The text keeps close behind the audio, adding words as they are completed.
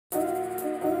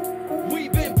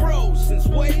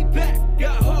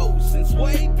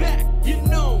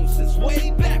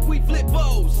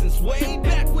way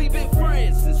back. We've been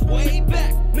friends since way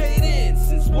back. Made in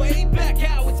since way back.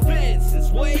 How it's been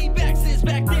since way back. Since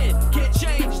back then. Can't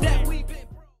change that. We've been.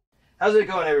 How's it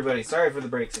going, everybody? Sorry for the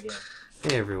breaks again.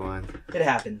 Hey, everyone. It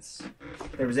happens.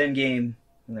 There was Endgame,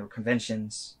 and there were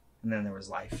conventions, and then there was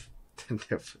life.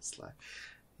 There was life.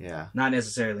 Yeah. Not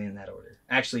necessarily in that order.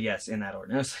 Actually, yes, in that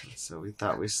order. I was like, So we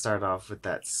thought we'd start off with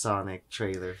that Sonic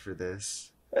trailer for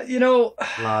this. you know,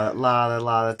 A lot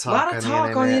of talk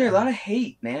on the internet, a lot of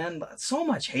hate, man. So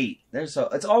much hate. It's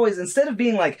always, instead of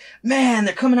being like, man,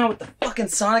 they're coming out with the fucking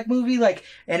Sonic movie, like,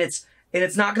 and it's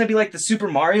not gonna be like the Super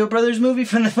Mario Brothers movie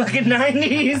from the fucking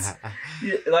 90s.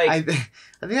 Like, I think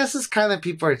that's just kind of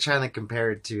people are trying to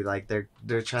compare it to. Like they're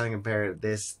trying to compare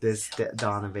this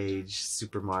Dawn of Age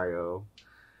Super Mario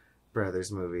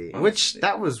Brothers movie, which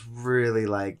that was really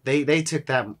like they took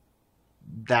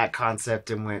that concept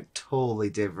and went totally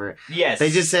different. Yes, they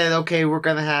just said, okay, we're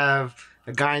gonna have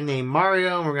a guy named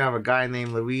Mario and we're gonna have a guy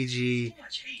named Luigi,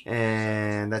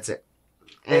 and that's it.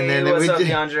 And hey, what's up,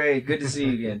 DeAndre? Good to see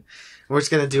you again. We're just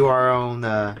gonna do our own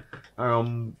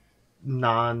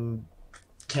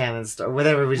non-canon stuff,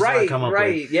 whatever we just want to come up with.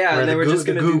 Right, yeah. Where and they were just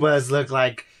the gonna Goombas look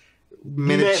like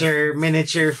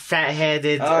miniature,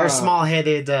 fat-headed or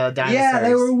small-headed dinosaurs. Yeah,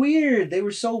 they were weird. They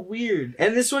were so weird.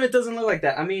 And this one, it doesn't look like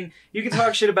that. I mean, you can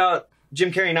talk shit about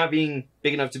Jim Carrey not being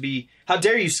big enough to be. How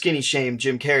dare you skinny shame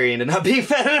Jim Carrey into not being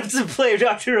fat enough to play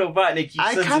Dr. Robotnik? You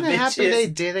I'm kind of happy they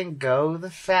didn't go the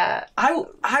fat. I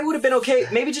would have been okay.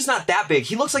 Maybe just not that big.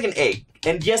 He looks like an egg.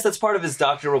 And yes, that's part of his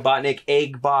Dr. Robotnik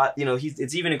egg bot. You know,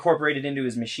 it's even incorporated into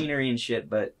his machinery and shit.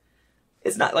 But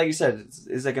it's not, like you said,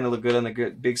 is that going to look good on the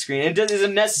big screen? And is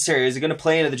it necessary? Is it going to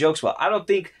play into the jokes well? I don't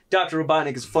think Dr.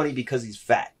 Robotnik is funny because he's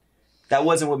fat. That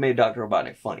wasn't what made Dr.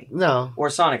 Robotnik funny. No. Or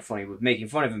Sonic funny with making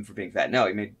fun of him for being fat. No,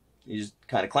 he just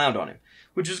kind of clowned on him.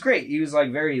 Which was great. He was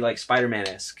like very like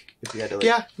Spiderman-esque. If you had to like,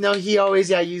 yeah, no, he always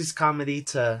used comedy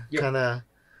to kind of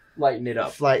lighten it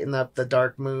up. Lighten up the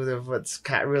dark mood of what's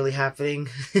really happening.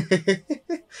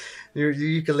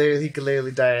 He could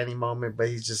literally die at any moment, but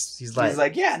he's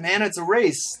like, yeah, man, it's a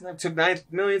race. I took 9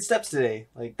 million steps today.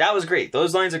 Like, that was great.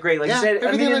 Those lines are great. Like you said,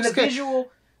 I mean, in the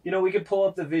visual, you know, we could pull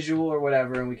up the visual or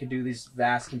whatever, and we could do these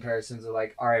vast comparisons of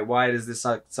like, all right, why does this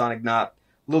Sonic not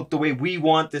look the way we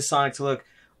want this Sonic to look?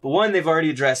 But one, they've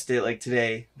already addressed it. Like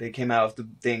today, they came out with the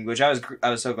thing, which I was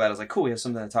so glad. I was like, cool, we have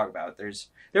something to talk about. There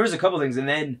was a couple things, and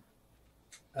then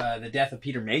the death of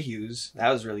Peter Mayhew's, that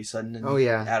was really sudden. And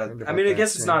I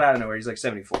guess it's not out of nowhere. He's like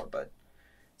 74, but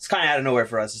it's kind of out of nowhere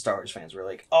for us as Star Wars fans. We're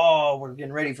like, oh, we're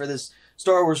getting ready for this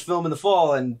Star Wars film in the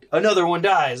fall, and another one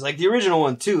dies, like the original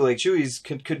one too. Like Chewie's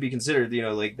could be considered, you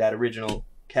know, like that original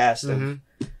cast of,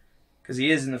 because he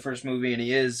is in the first movie, and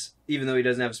he is, even though he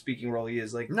doesn't have a speaking role, he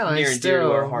is like near and dear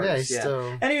to our hearts. Yeah, he's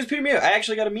still. And he was Peter Mayhew. I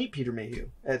actually got to meet Peter Mayhew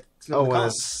at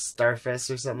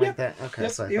Starfest or something like that. Okay,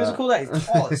 so he was a cool guy. He's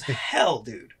tall as hell,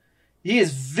 dude. He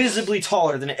is visibly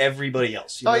taller than everybody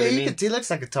else. You know what I mean? He looks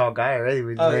like a tall guy already.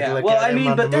 Well, I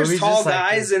mean, but there's tall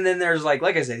guys, and then there's like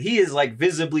I said, he is like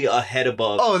visibly a head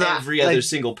above every other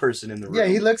single person in the room. Yeah,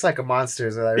 he looks like a monster.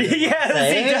 Is what I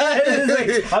yes, he does.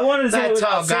 Like, I wanted to say a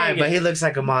tall guy, but he looks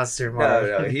like a monster.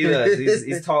 No, he does.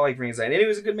 He's tall like Frankenstein, and he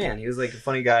was a good man. He was like a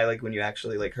funny guy, like when you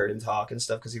actually like heard him talk and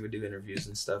stuff, because he would do interviews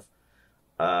and stuff.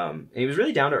 And he was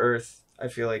really down to earth. I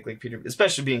feel like Peter,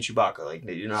 especially being Chewbacca, like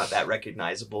you're not that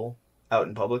recognizable out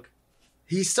in public.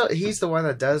 He's the one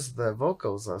that does the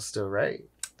vocals though, still, right?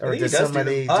 Or does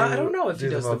somebody I don't know if he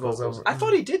does the vocals. I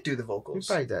thought he did do the vocals.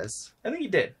 He probably does. I think he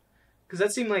did. Because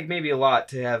that seemed like maybe a lot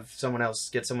to have someone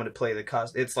to play the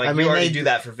costume. It's like you already do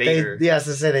that for Vader. As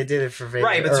I said, they did it for Vader.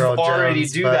 Right, but you already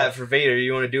do that for Vader.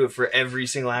 You want to do it for every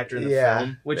single actor in the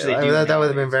film, which they do. That would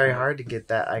have been very hard to get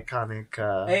that iconic.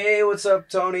 Hey, what's up,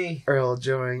 Tony? Earl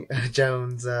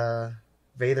Jones.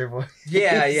 Vader voice.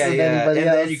 Yeah. And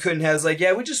then you couldn't have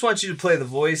we just want you to play the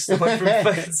voice. The one from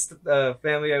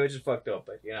Family Guy, which is fucked up,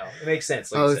 but you know it makes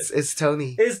sense. Like it's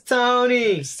Tony. It's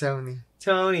Tony. It's Tony.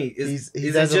 Tony is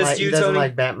it just you, Tony? He doesn't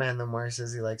like Batman no more. He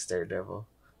says he likes Daredevil.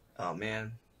 Oh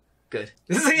man, good.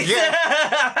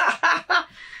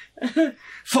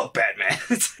 Fuck Batman.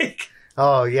 It's like,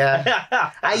 oh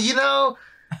yeah.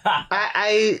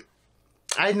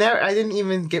 I didn't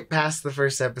even get past the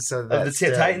first episode of that. Of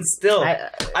the Titans still.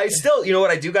 I still, you know what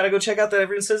I do gotta go check out that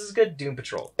everyone says is good? Doom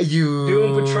Patrol.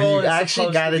 Doom Patrol. You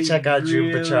actually gotta check out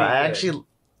Doom Patrol. I actually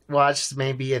watched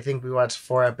I think we watched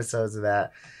 4 episodes of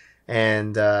that.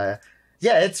 And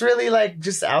it's really like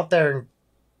just out there and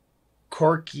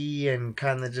quirky and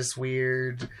kind of just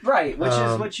weird. Right, which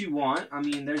is what you want. I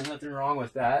mean, there's nothing wrong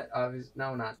with that.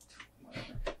 No, not. Whatever.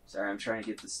 Sorry, I'm trying to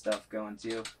get this stuff going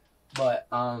too. But,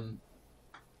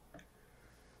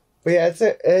 But yeah,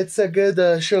 it's a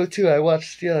good show too. I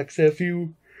watched like a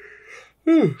few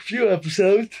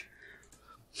episodes.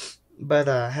 But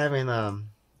having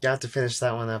got to finish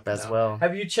that one up as well.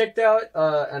 Have you checked out?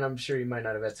 And I'm sure you might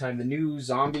not have had time. The new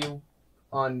zombie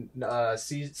on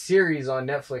series on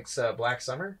Netflix, Black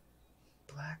Summer.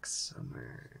 Black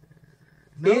Summer.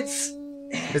 No.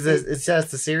 It's just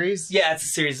the series? Yeah, it's a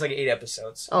series. It's like 8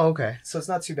 episodes. Oh, okay. So it's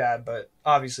not too bad, but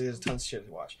obviously there's tons of shit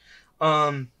to watch.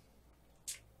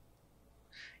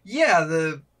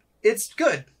 Yeah, it's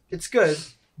good. It's good,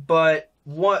 but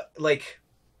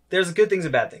there's good things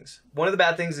and bad things. One of the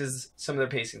bad things is some of their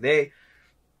pacing.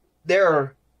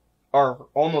 There are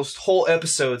almost whole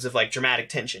episodes of like dramatic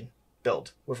tension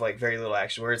build with like very little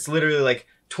action, where it's literally like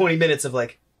 20 minutes of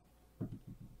like,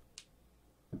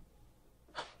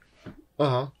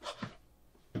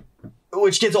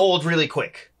 which gets old really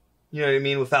quick. You know what I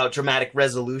mean? Without dramatic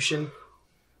resolution.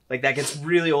 Like, that gets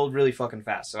really old really fucking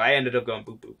fast. So I ended up going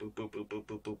boop, boop, boop, boop, boop, boop,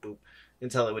 boop, boop, boop,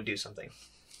 until it would do something.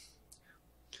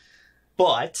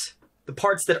 But the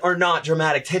parts that are not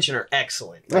dramatic tension are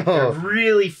excellent. Like, they're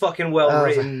really fucking well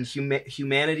written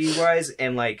humanity-wise,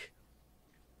 and like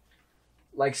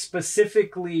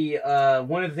specifically,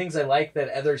 one of the things I like that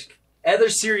other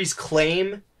series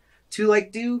claim to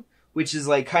like do, which is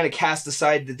like kind of cast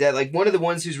aside the dead. Like, one of the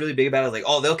ones who's really big about it is like,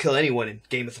 oh, they'll kill anyone in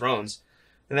Game of Thrones.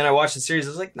 And then I watched the series, I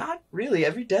was like, not really.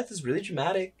 Every death is really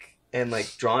dramatic and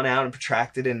like drawn out and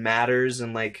protracted and matters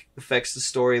and like affects the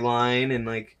storyline and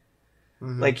like,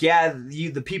 yeah,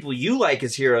 the people you like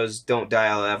as heroes don't die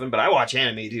all of them, but I watch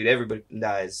anime, dude. Everybody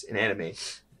dies in anime.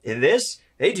 In this,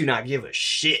 they do not give a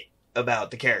shit about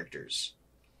the characters.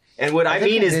 And what I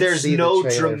mean is there's no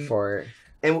for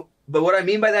it. But what I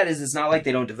mean by that is it's not like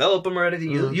they don't develop them or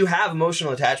anything. You have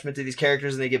emotional attachment to these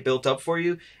characters and they get built up for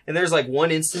you. And there's like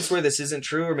one instance where this isn't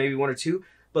true, or maybe 1 or 2.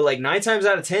 But like 9 times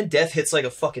out of 10, death hits like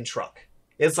a fucking truck.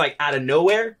 It's like out of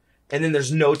nowhere. And then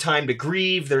there's no time to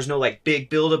grieve. There's no like big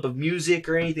buildup of music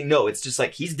or anything. No, it's just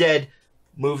like, he's dead.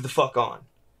 Move the fuck on.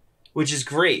 Which is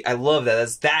great. I love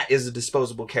that. That is a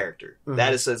disposable character.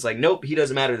 That is, it's like, nope, he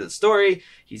doesn't matter to the story.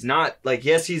 He's not like,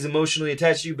 yes, he's emotionally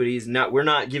attached to you, but we're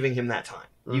not giving him that time.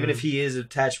 Even if he is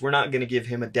attached, we're not going to give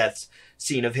him a death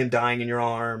scene of him dying in your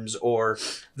arms or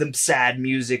the sad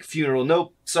music funeral.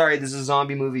 Nope, sorry, this is a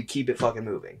zombie movie. Keep it fucking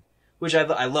moving. Which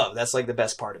I love. That's like the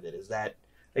best part of it, is that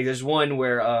like there's one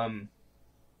where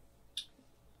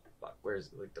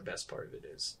where's like the best part of it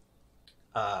is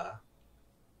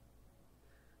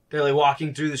they're like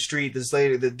walking through the street, this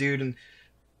lady, the dude and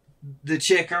the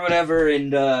chick or whatever,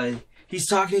 and he's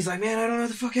talking, he's like, man, I don't know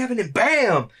what the fuck happened, and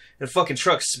bam! And the fucking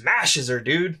truck smashes her,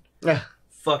 dude.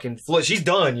 Fucking she's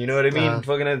done, you know what I mean?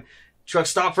 Fucking truck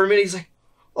stopped for a minute, he's like,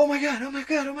 oh my god, oh my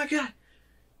god, oh my god.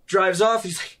 Drives off,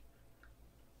 he's like,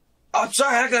 oh, I'm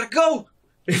sorry, I gotta go.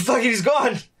 And he's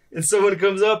gone. And someone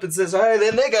comes up and says, alright,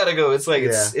 then they gotta go. It's like,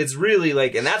 it's really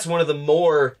like, and that's one of the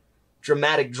more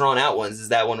dramatic, drawn out ones, is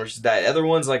that one where she's died. Other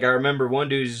ones, like, I remember one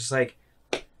dude's just like,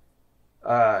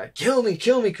 kill me,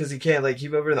 because he can't, like,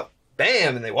 keep over in the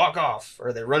bam, and they walk off,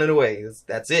 or they're running away.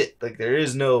 That's it. Like, there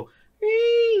is no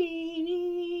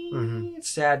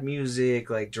sad music,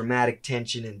 like dramatic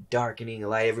tension and darkening,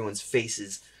 like everyone's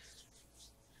faces.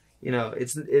 You know,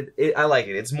 I like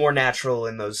it. It's more natural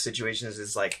in those situations.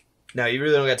 It's like, no, you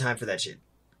really don't got time for that shit.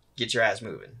 Get your ass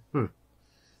moving.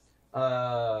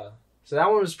 So that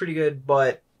one was pretty good,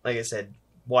 but like I said,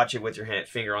 watch it with your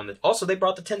finger on the. Also, they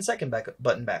brought the 10-second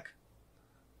button back.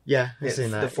 Yeah, I've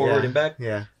seen that. The forward and back.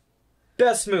 Yeah.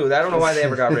 Best smooth. I don't know why they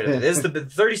ever got rid of it. This is the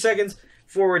 30 seconds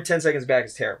forward, 10 seconds back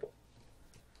is terrible.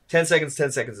 10 seconds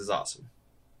is awesome.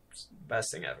 It's the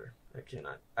best thing ever. I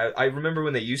cannot. I remember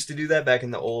when they used to do that back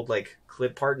in the old like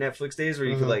clip part Netflix days where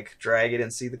you could like drag it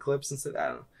and see the clips and stuff. I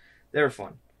don't know. They were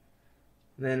fun.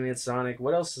 And then we had Sonic.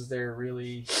 What else is there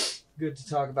really good to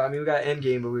talk about? I mean, we got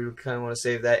Endgame, but we kind of want to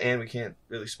save that, and we can't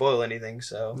really spoil anything.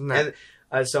 So, and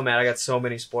I was so mad. I got so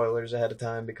many spoilers ahead of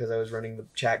time because I was running the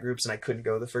chat groups and I couldn't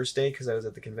go the first day because I was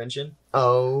at the convention.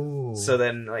 Oh. So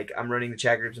then, like, I'm running the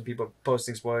chat groups and people are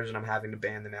posting spoilers and I'm having to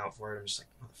ban them out for it. I'm just like,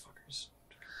 motherfuckers.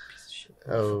 Piece of shit.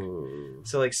 Oh.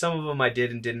 So, like, some of them I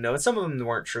did and didn't know. And some of them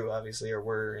weren't true, obviously, or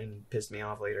were and pissed me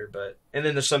off later. But and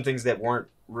then there's some things that weren't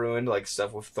ruined, like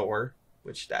stuff with Thor,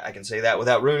 which I can say that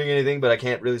without ruining anything, but I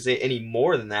can't really say any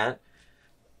more than that.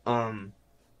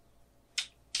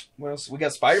 What else? We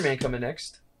got Spider-Man coming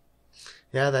next.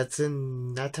 Yeah, that's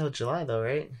not till July though,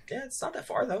 right? Yeah, it's not that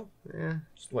far though. Yeah.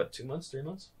 Just, what, 2 months, 3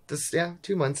 months?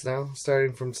 2 months now,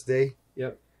 starting from today.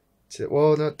 Yep.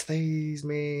 Well, no, today's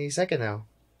May 2nd now.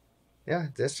 Yeah,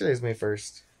 yesterday's May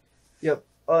 1st. Yep.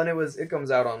 Oh, and it comes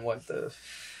out on what, the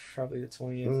probably the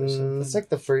 20th or something. It's like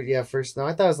the first. No,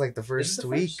 I thought it was like the first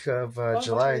week of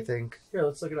July. I think. Here,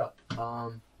 let's look it up.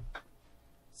 Let's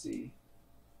see.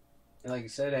 And like I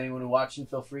said, anyone watching,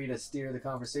 feel free to steer the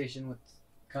conversation with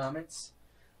comments.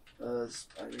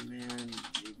 Spider-Man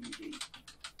maybe 8.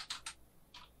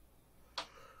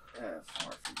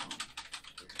 Far from home.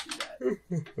 Let's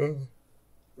do that.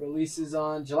 Releases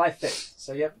on July 5th.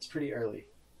 So yep, it's pretty early.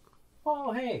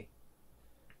 Oh hey.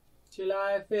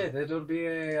 July 5th. It'll be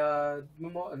a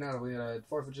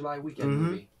 4th of July weekend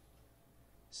movie.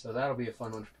 So that'll be a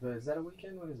fun one. Is that a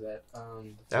weekend? What is that?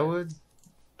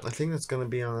 I think that's gonna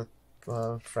be on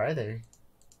Friday.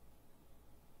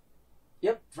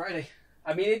 Yep, Friday.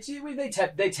 I mean, they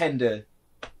tend to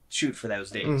shoot for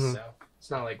those days, so it's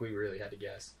not like we really had to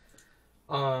guess.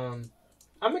 I'm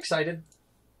excited,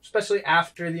 especially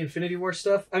after the Infinity War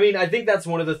stuff. I mean, I think that's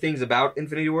one of the things about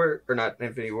Infinity War, or not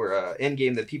Infinity War,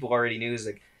 Endgame that people already knew is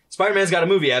like Spider-Man's got a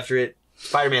movie after it.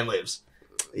 Spider-Man lives.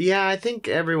 Yeah, I think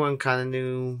everyone kind of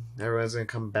knew everyone's gonna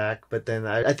come back, but then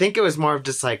I think it was more of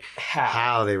just like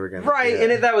how they were gonna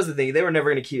and that was the thing. They were never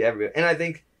gonna keep everybody, and I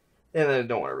think, and I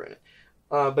don't want to ruin it.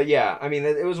 But yeah, I mean,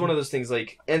 it was one of those things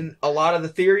like, and a lot of the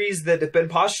theories that have been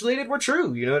postulated were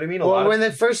true. You know what I mean? When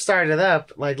it first started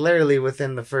up, like literally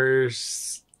within the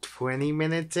first 20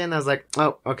 minutes in, I was like,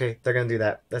 oh, okay, they're gonna do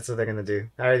that. That's what they're gonna do.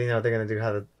 I already know what they're gonna do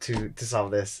how to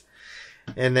solve this.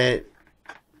 And then,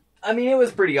 I mean, it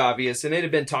was pretty obvious, and it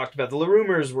had been talked about. The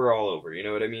rumors were all over. You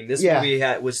know what I mean? This movie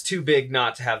was too big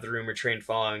not to have the rumor train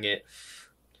following it.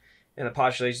 And the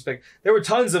postulation spec. There were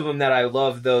tons of them that I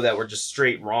loved, though, that were just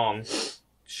straight wrong.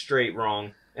 Straight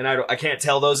wrong. And I can't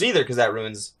tell those either, because that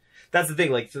ruins... That's the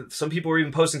thing, like, some people were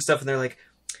even posting stuff, and they're like,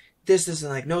 this isn't,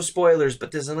 like, no spoilers,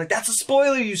 but this... I'm like, that's a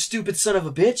spoiler, you stupid son of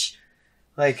a bitch!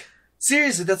 Like,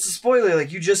 seriously, that's a spoiler.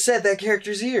 Like, you just said that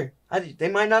character's here. They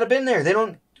might not have been there. We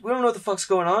don't know what the fuck's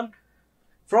going on.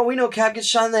 For all we know, Cap gets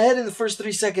shot in the head in the first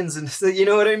 3 seconds, and you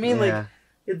know what I mean? Yeah. Like,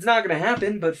 it's not gonna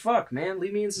happen, but fuck, man,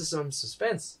 leave me into some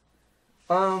suspense.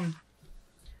 Let's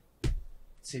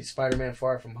see, Spider-Man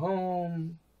Far From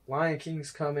Home, Lion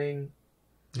King's coming.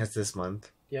 That's this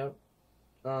month. Yep.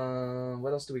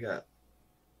 What else do we got?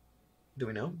 Do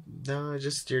we know? No,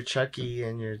 just your Chucky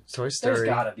and your Toy Story. There's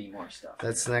gotta be more stuff.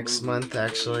 That's next month,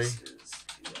 actually.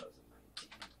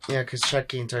 Yeah, because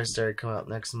Chucky and Toy Story come out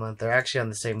next month. They're actually on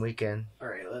the same weekend.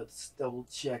 Alright, let's double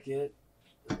check it.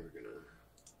 We're gonna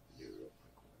do it.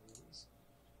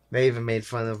 They even made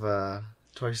fun of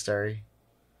Toy Story.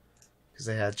 Because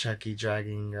they had Chucky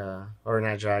dragging, or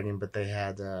not dragging, but they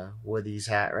had Woody's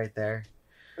hat right there.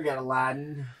 We got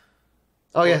Aladdin.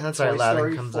 Oh yeah, that's right, Toy Aladdin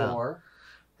Story comes 4. out.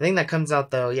 I think that comes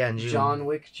out though, yeah, in June. John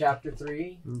Wick Chapter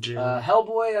 3. In June.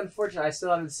 Hellboy, unfortunately, I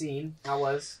still haven't seen. How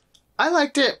was? I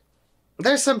liked it.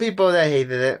 There's some people that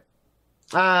hated it.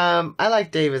 I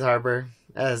like David Harbour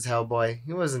as Hellboy.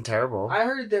 He wasn't terrible. I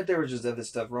heard that there was just other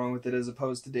stuff wrong with it as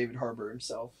opposed to David Harbour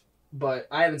himself. But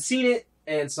I haven't seen it,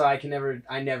 and so I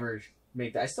never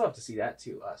make that. I still have to see that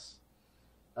too, Us.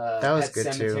 That was Pet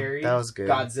good Cemetery, too. That was good.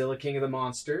 Godzilla King of the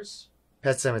Monsters.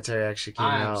 Pet Cemetery actually came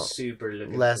out super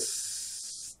looking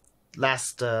last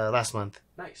month.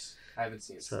 Nice. I haven't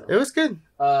seen it. So it was good.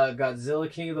 Godzilla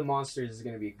King of the Monsters is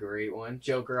going to be a great one.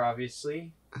 Joker,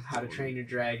 obviously. How to Train Your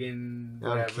Dragon.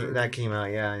 Whatever. That came out,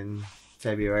 in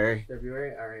February.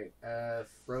 Alright.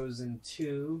 Frozen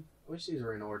 2. I wish these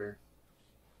were in order.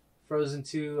 Frozen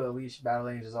 2, Unleash Battle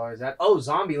Angels, always that. Oh,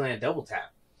 Zombieland Double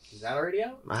Tap. Is that already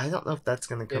out? I don't know if that's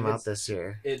going to come out this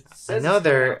year. It says I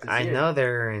know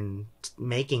they're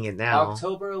making it now.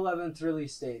 October 11th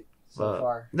release date so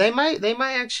far. They might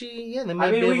actually, they might.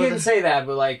 I mean, we didn't say that,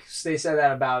 but like they said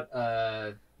that about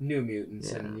New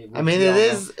Mutants. Yeah. And I mean, it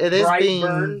is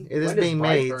Brightburn. being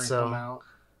made. Brightburn So come out?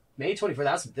 May 24th.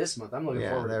 That's this month. I'm looking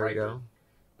forward to there Brightburn. we go.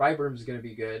 Brightburn's going to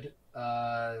be good.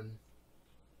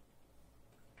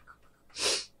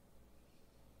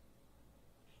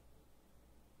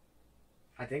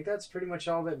 I think that's pretty much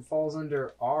all that falls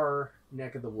under our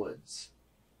neck of the woods.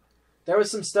 There was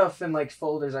some stuff in like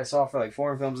folders I saw for like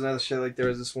foreign films and other shit. Like there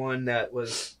was this one that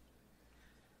was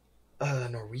a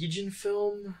Norwegian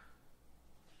film.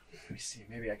 Let me see.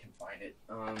 Maybe I can find it.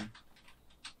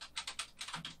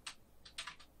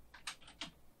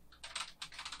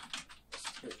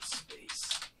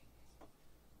 Space.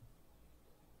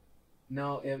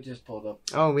 No, it just pulled up.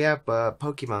 Oh, we have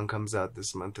Pokemon comes out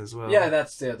this month as well. Yeah,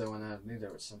 that's the other one. I knew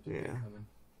there was something coming.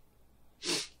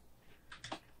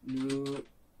 New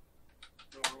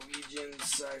Norwegian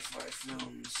sci-fi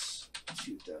films,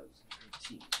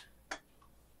 2019.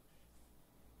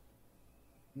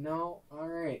 No,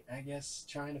 alright. I guess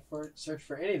trying to search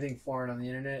for anything foreign on the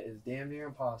internet is damn near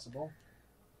impossible.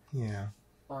 Yeah.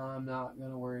 I'm not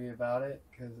gonna worry about it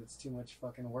because it's too much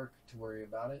fucking work to worry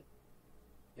about it.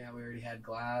 Yeah, we already had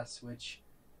Glass, which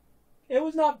it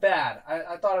was not bad.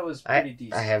 I thought it was pretty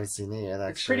decent. I haven't seen it yet.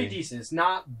 Actually, it's pretty decent. It's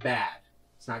not bad.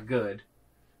 It's not good.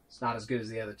 It's not as good as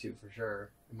the other two for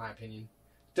sure, in my opinion.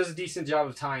 It does a decent job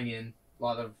of tying in a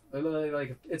lot of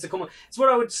like it's what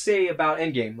I would say about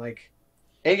Endgame. Like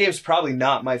Endgame's probably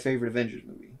not my favorite Avengers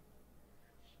movie.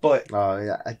 But oh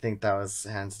yeah, I think that was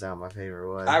hands down my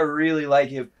favorite one. I really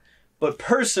like it, but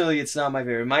personally, it's not my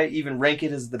favorite. I might even rank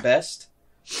it as the best.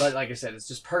 But like I said, it's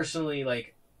just personally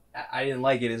like I didn't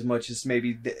like it as much as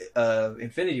maybe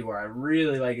Infinity War. I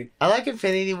really like it. I like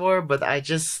Infinity War, but I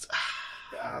just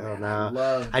I don't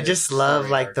know. I just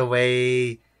love like the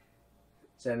way.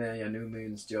 So then yeah, New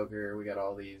Moon's Joker. We got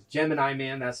all these Gemini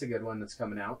Man. That's a good one that's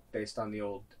coming out based on the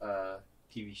old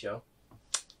TV show.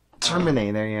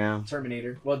 Terminator, yeah.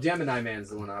 Terminator. Well, Gemini Man's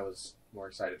the one I was more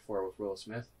excited for with Will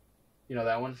Smith. You know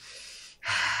that one?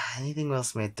 Anything Will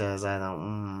Smith does, I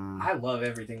don't. I love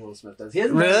everything Will Smith does. He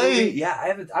hasn't really?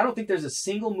 Yeah, I don't think there's a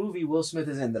single movie Will Smith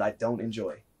is in that I don't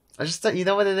enjoy. I just you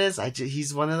know what it is?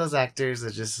 He's one of those actors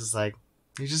that just is like,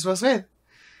 he's just Will Smith.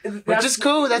 Which is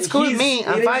cool. That's cool with me.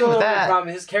 I'm fine with that.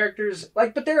 Problem. His characters,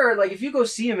 like, but there are like, if you go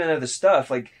see him in other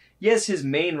stuff, like. Yes, his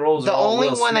main roles are all Will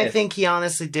Smith. The only one I think he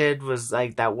honestly did was,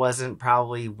 like, that wasn't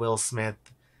probably Will Smith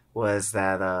was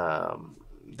that,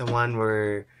 the one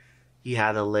where he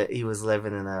had he was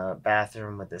living in a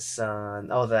bathroom with his son.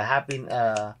 Oh, the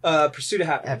Pursuit of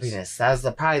Happiness. Happiness. That was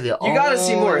probably the only one. You gotta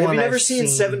see more. Have you never seen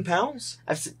 7 Pounds?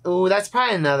 Oh, that's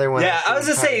probably another one. Yeah, I was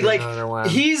gonna say,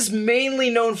 like, he's mainly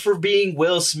known for being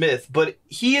Will Smith, but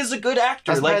he is a good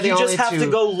actor. Like, you just have to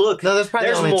go look. No, there's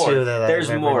probably only more. Two that there's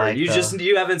more. Like,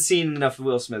 you haven't seen enough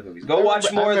Will Smith movies. Go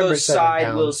watch more of those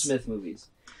side Will Smith movies.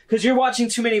 Because you're watching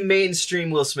too many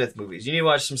mainstream Will Smith movies. You need to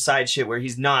watch some side shit where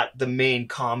he's not the main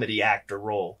comedy actor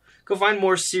role. Go find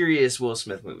more serious Will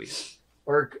Smith movies.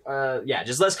 Or,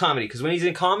 just less comedy. Because when he's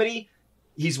in comedy,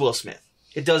 he's Will Smith.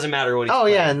 It doesn't matter what he's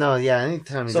playing. Yeah, no, yeah.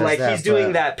 Anytime he does like, he's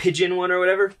doing that pigeon one or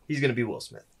whatever, he's going to be Will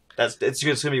Smith. It's just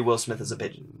going to be Will Smith as a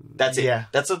pigeon. That's it. Yeah.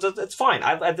 That's fine.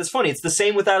 That's funny. It's the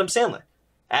same with Adam Sandler.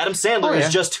 Adam Sandler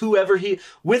is just whoever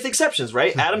with exceptions,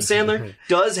 right? Adam Sandler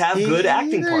does have good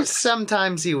acting parts.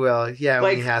 Sometimes he will,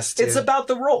 when he has to. It's about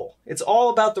the role. It's all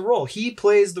about the role. He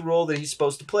plays the role that he's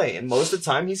supposed to play, and most of the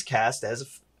time he's cast as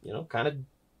a, kind of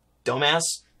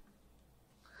dumbass,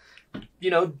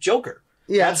 Joker.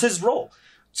 Yeah, that's his role.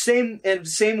 Same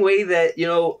way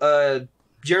that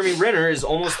Jeremy Renner is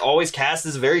almost always cast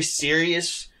as a very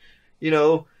serious,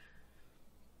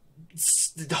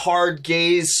 hard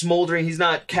gaze, smoldering. He's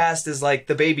not cast as like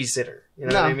the babysitter. You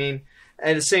know what I mean?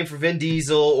 And the same for Vin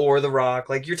Diesel or The Rock.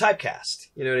 Like, you're typecast.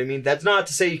 You know what I mean? That's not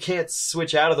to say you can't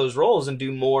switch out of those roles and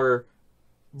do more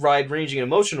wide-ranging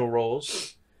emotional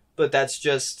roles, but that's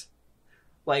just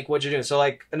like what you're doing. So,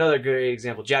 like, another great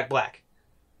example, Jack Black.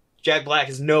 Jack Black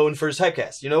is known for his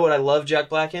typecast. You know what I love Jack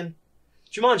Black in?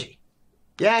 Jumanji.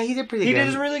 Yeah, he did pretty good. He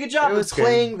did a really good job of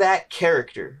playing that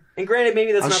character. And granted,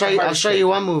 maybe that's not the hardest. I'll show you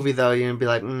one movie, though. You're going to be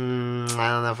like, I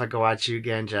don't know if I could watch you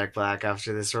again, Jack Black,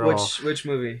 after this role. Which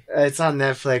movie? It's on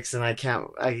Netflix, and I can't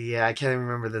even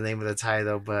remember the name of the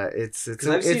title, but it's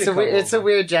a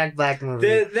weird Jack Black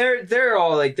movie. They're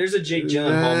all like, there's a Jake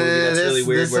Gyllenhaal movie that's really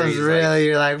weird. This one's really,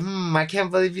 you're like, I can't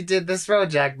believe you did this role,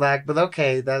 Jack Black, but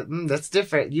okay, that's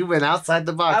different. You went outside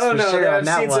the box. I don't know. Sure I've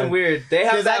seen some weird. They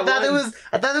have that one.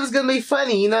 I thought it was going to be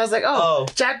funny. I was like,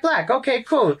 Jack Black, okay,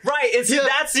 cool. Right, that's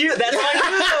you. That's all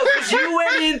you know, because you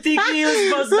went in thinking it was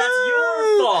supposed to, that's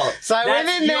your fault. So I went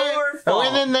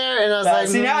in there and I was like,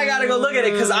 see, now I gotta go look at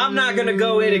it, because I'm not gonna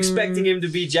go in expecting him to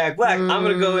be Jack Black. I'm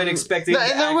gonna go in expecting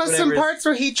and there was some parts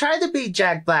where he tried to be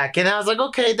Jack Black, and I was like,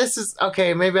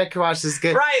 okay, maybe I can watch this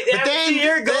good. Right, but then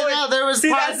there was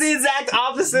parts, that's the exact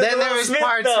opposite. Then there was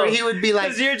parts where he would be like,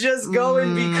 because you're just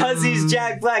going because he's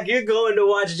Jack Black. You're going to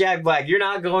watch Jack Black. You're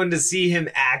not going to see him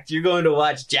act. You're going to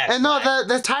watch Jack Black. And no,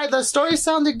 the story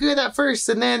sounded good at first,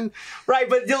 and then right,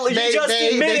 but you just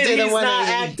admitted he's not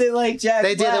acting like Jack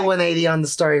Black. They did a 180 on the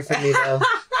story for me, though.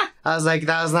 I was like,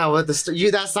 that was not what that's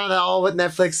not at all what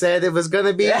Netflix said it was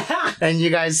gonna be, and you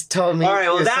guys told me. All right,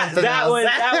 well that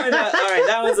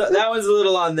one's a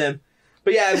little on them.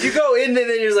 But yeah, if you go in and then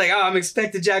you're just like, I'm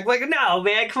expecting Jack Black. No,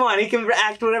 man, come on, he can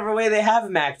act whatever way they have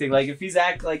him acting. Like, if he's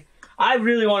I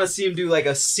really want to see him do like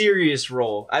a serious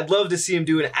role. I'd love to see him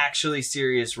do an actually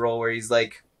serious role where he's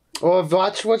like. Well,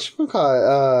 watch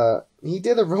whatchamacallit. He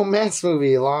did a romance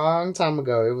movie a long time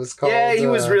ago. It was called. Yeah, he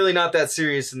was really not that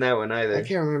serious in that one either. I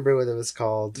can't remember what it was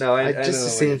called. No, I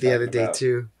just seen it the other day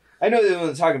too. I know the one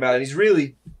I'm talking about, and he's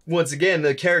really, once again,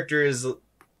 the character is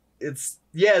it's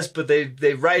yes, but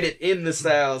they write it in the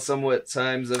style somewhat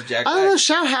times of Jack Black. I don't know.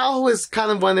 Shout Hal was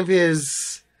kind of one of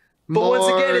his. But once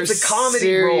again, it's a comedy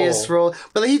serious role.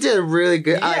 But he did a really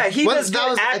good. Yeah, he does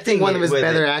good acting. I think one of his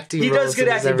better acting. He does good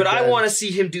acting, but I want to see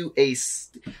him do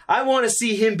I want to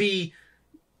see him be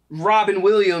Robin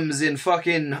Williams in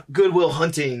fucking Good Will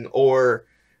Hunting, or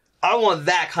I want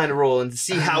that kind of role and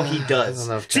see how he does.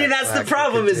 See, that's the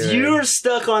problem is you're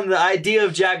stuck on the idea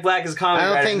of Jack Black as comedy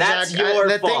writer. And that's your fault.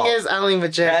 The thing is, I don't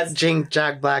even think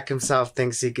Jack Black himself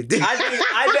thinks he could do.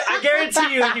 I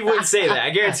guarantee you he wouldn't say that.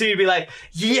 I guarantee he'd be like,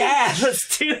 "Yeah,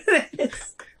 let's do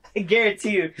this." I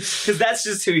guarantee you, because that's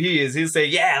just who he is. He'll say,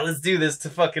 "Yeah, let's do this to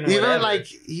fucking whatever." Even like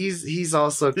he's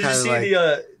also kind of like.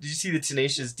 Did you see the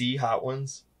Tenacious D hot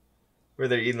ones, where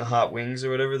they're eating the hot wings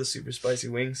or whatever, the super spicy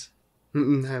wings?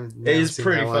 It's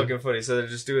pretty fucking funny. So they're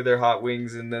just doing their hot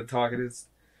wings and they're talking.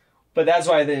 But that's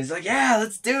why then he's like, "Yeah,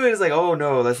 let's do it." It's like, "Oh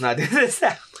no, let's not do this."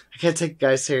 I can't take the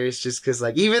guy serious just because,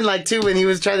 like, even like too when he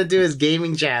was trying to do his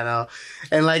gaming channel,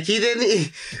 and like he didn't.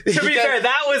 To be fair,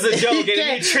 that was a joke,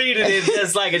 and he treated it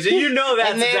just like a joke. You know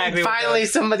that's and then exactly. Finally,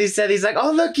 somebody said he's like,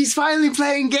 "Oh look, he's finally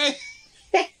playing game."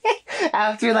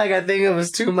 After like I think it was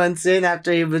 2 months in,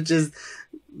 after he was just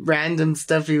random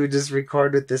stuff he would just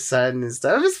record with his son and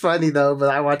stuff. It was funny though, but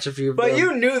I watched a few. But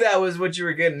you knew that was what you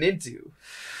were getting into.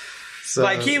 So,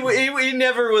 like he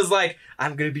never was like,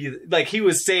 I'm gonna be like, he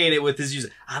was saying it with his user,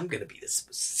 I'm gonna be this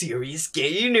serious guy.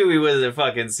 You knew he wasn't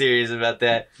fucking serious about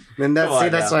that. And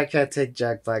that's why I can't take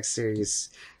Jack Black serious.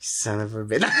 Son of a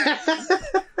bitch.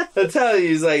 I'm telling you,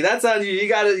 he's like, that's on you. You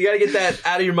gotta get that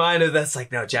out of your mind. Of that's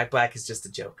like, no, Jack Black is just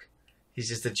a joke. He's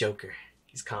just a joker.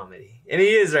 He's comedy, and he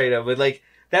is right now. But like,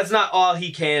 that's not all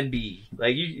he can be.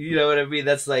 Like you know what I mean?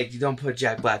 That's like, you don't put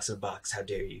Jack Black in a box. How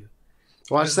dare you?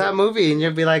 Watch that movie and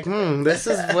you'll be like, this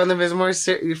is one of his more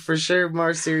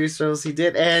serious roles he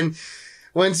did. And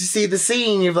once you see the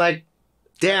scene, you're like,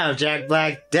 damn, Jack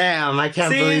Black, damn, I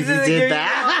can't believe he did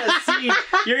that.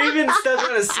 You're even stuck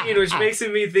on a scene, which makes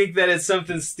me think that it's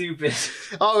something stupid.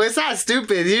 Oh, it's not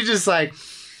stupid. You're just like,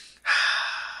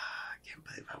 I can't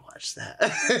believe I watched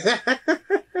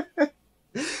that.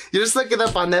 You just look it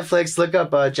up on Netflix, look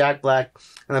up Jack Black,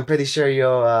 and I'm pretty sure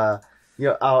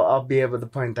I'll be able to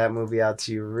point that movie out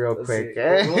to you real quick.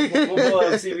 We'll pull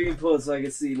it up, see if we can pull it so I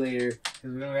can see later.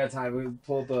 Because we don't got time. We'll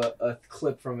pull up a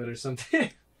clip from it or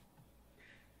something.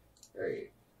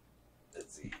 Alright.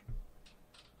 Let's see.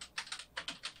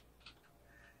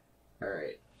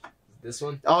 Alright. This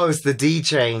one? Oh, it's the D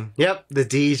Train. Yep, the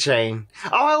D Train. Oh,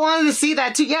 I wanted to see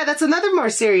that too. Yeah, that's another more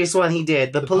serious one he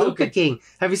did. The Palooka King.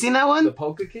 Have you seen that one? The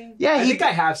Polka King? Yeah, I think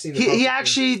I have seen the Polka King. He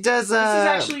actually does. This is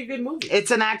actually a good movie.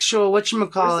 It's an actual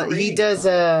whatchamacallit. He does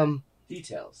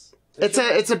details. It's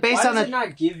a based on Why does it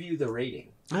not give you the rating?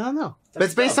 I don't know. But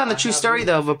it's based on a true story,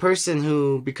 though, of a person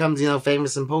who becomes,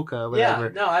 famous in polka or whatever.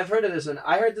 Yeah, no, I've heard of this one.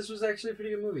 I heard this was actually a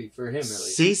pretty good movie for him, at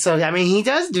least. See, so, I mean, he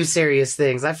does do serious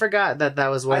things. I forgot that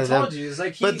was one of them. I told you, it's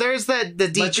like But there's the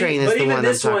D-Train is the one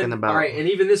I'm talking about. Alright, and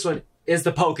even this one is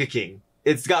the Polka King.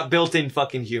 It's got built-in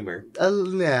fucking humor.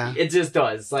 Yeah. It just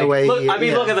does. Like, look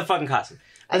at the fucking costume.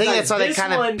 I think that's why they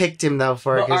kind of picked him, though,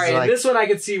 for it. Alright, like, this one I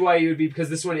could see why you would be, because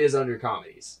this one is under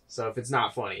comedies. So if it's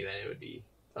not funny, then it would be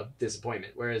a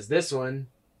disappointment. Whereas this one's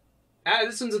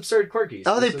absurd quirky.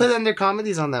 So they put under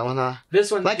comedies on that one, huh? This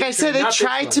one, like I said, it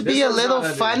tried to be a little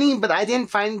funny, but I didn't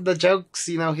find the jokes,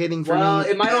 hitting for me. Well,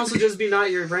 it might also just be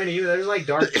not your brand of humor. There's like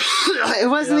dark. It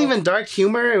wasn't even dark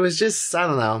humor. It was just, I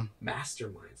don't know.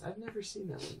 Masterminds. I've never seen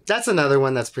that one. That's another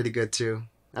one that's pretty good too.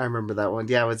 I remember that one.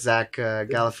 Yeah, with Zach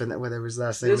Galifianakis, whatever his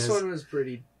last name is. This one was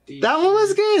pretty. That one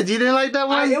was good. You didn't like that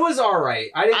one? It was alright.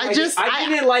 I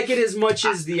didn't like it as much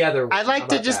as the other one. I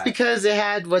liked it just because it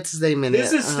had what's his name in it.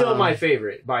 This is still my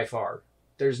favorite by far.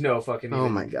 There's no fucking. Oh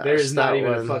my gosh! There's not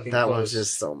even a fucking. That close. was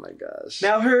just oh my gosh.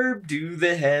 Now Herb, do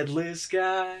the headless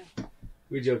guy.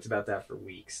 We joked about that for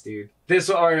weeks, dude. This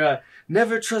or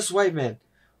never trust white men.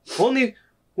 Only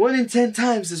 1 in 10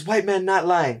 times is white man not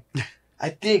lying. I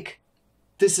think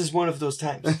this is one of those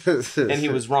times, and he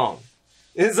was wrong.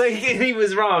 It's like he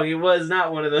was wrong. It was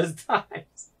not one of those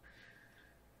times.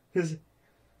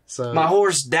 So my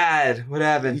horse died. What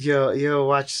happened? You'll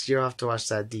have to watch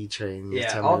that D Train.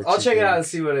 Yeah, I'll check it out and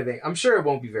see what I think. I'm sure it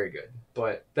won't be very good,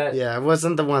 but that it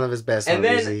wasn't the one of his best. And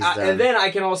then I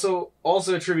can also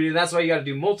attribute it. That's why you got to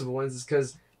do multiple ones, is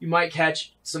because you might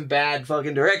catch some bad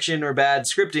fucking direction or bad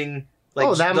scripting, like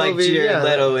movie, Jared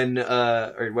Leto and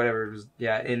or whatever it was,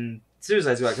 in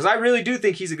Suicide Squad. Because I really do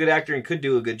think he's a good actor and could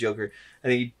do a good Joker. I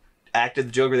think he acted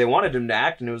the Joker they wanted him to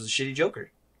act, and it was a shitty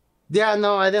Joker. Yeah,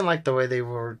 no, I didn't like the way they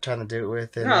were trying to do it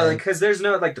with it. No, because there's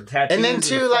no like the tattoos and then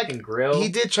too, like grill. He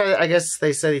did try. I guess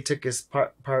they said he took his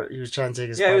part. He was trying to take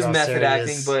his. Yeah, part it was all method serious.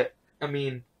 acting, but I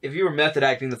mean, if you were method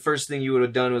acting, the first thing you would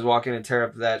have done was walk in and tear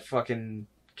up that fucking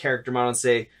character model and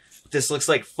say, "This looks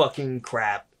like fucking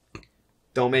crap.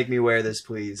 Don't make me wear this,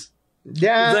 please."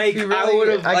 Yeah, like really, I would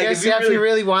have. I guess if you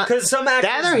really want, because some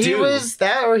actors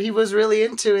or he was really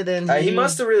into it, and he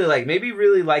must have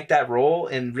really liked that role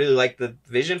and really liked the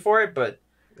vision for it, but.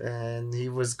 And he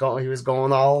was going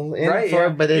all in for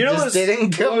it, but it just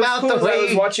didn't come out the way. I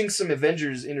was watching some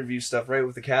Avengers interview stuff, right,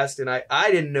 with the cast, and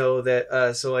I didn't know that.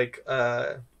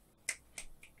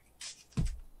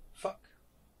 Fuck,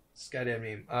 this goddamn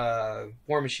name,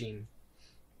 War Machine.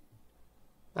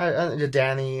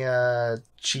 Danny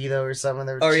Cheeto or something.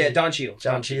 Yeah, Don Cheadle.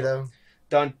 Don Cheeto.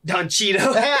 Don Cheeto.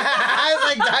 I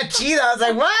was like Don Cheeto. I was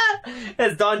like, what?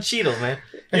 That's Don Cheadle, man.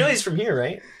 You know he's from here,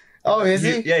 right? Oh, is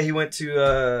he? Yeah, he went to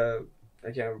I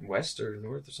can't remember, West or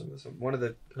North or something. One of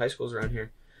the high schools around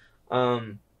here. I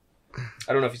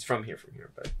don't know if he's from here,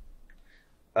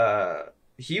 but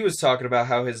he was talking about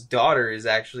how his daughter is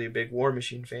actually a big War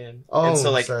Machine fan. Oh, and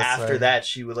so after that,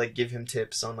 she would like give him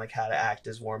tips on like how to act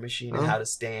as War Machine and how to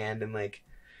stand and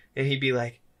he'd be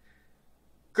like,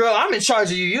 "Girl, I'm in charge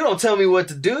of you. You don't tell me what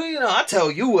to do. You know, I tell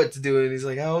you what to do." And he's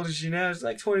like, "How old is she now?" She's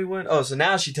like 21. Oh, so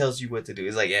now she tells you what to do.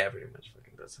 He's like, "Yeah, pretty much."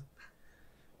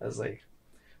 I was like,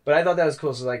 but I thought that was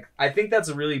cool. So like, I think that's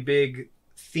a really big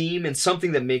theme and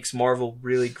something that makes Marvel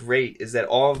really great is that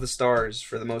all of the stars,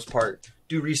 for the most part,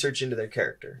 do research into their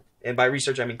character. And by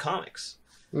research, I mean comics.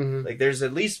 Mm-hmm. Like, there's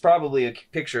at least probably a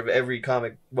picture of every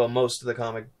comic. Well, most of the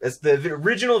comic. The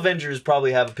original Avengers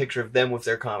probably have a picture of them with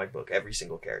their comic book, every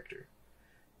single character.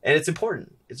 And it's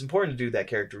important. It's important to do that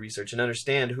character research and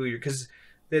understand who you're. Because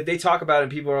they talk about it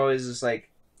and people are always just like.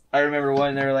 I remember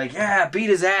one, they were like, "Yeah, beat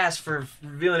his ass for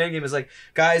revealing Endgame." It's like,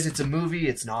 guys, it's a movie.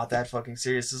 It's not that fucking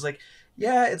serious. It's like,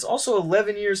 yeah, it's also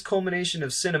 11 years culmination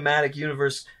of cinematic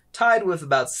universe tied with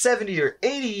about 70 or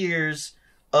 80 years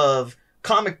of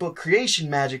comic book creation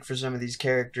magic for some of these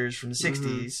characters from the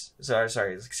 60s. Sorry, it's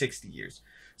like 60 years.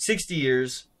 60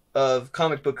 years of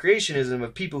comic book creationism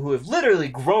of people who have literally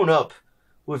grown up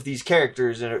with these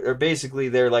characters and are basically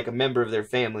they're like a member of their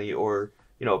family or...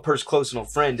 You know, a personal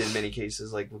friend in many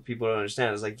cases. Like, what people don't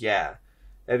understand is like, yeah,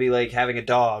 that'd be like having a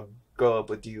dog grow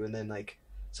up with you and then, like,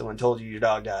 someone told you your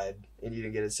dog died and you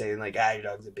didn't get to say, like, your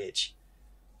dog's a bitch.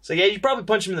 So, yeah, you'd probably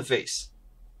punch him in the face.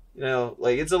 You know,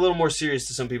 like, it's a little more serious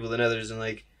to some people than others. And,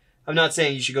 like, I'm not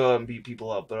saying you should go out and beat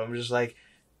people up, but I'm just like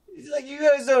you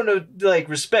guys don't know, like,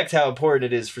 respect how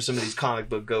important it is for some of these comic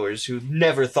book goers who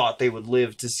never thought they would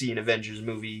live to see an Avengers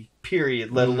movie, period,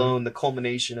 let alone the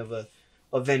culmination of a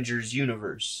Avengers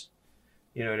universe,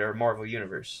 you know, or Marvel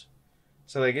universe.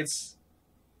 So like it's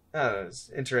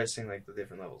interesting, like the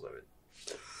different levels of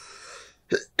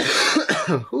it.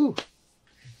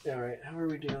 All right, how are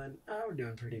we doing? Oh, we're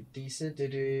doing pretty decent. Do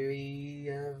we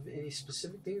have any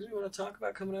specific things we want to talk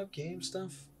about coming up? Game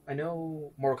stuff. I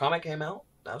know Mortal Kombat came out.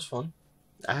 That was fun.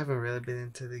 I haven't really been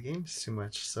into the games too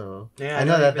much, so yeah, I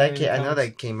know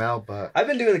that came out, but I've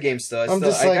been doing the game stuff. I'm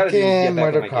just like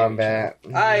Mortal Kombat.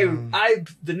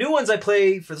 The new ones I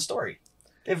play for the story.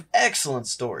 They have excellent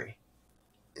story.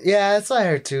 Yeah, that's what I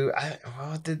heard too. I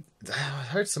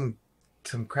heard some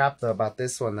crap though about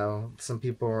this one though. Some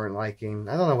people weren't liking.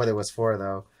 I don't know what it was for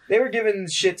though. They were giving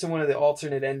shit to one of the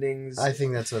alternate endings. I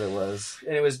think that's what it was,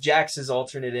 and it was Jax's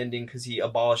alternate ending because he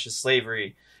abolishes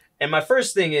slavery. And my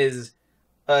first thing is.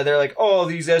 They're like, oh,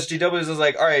 these SJWs. I was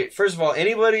like, all right, first of all,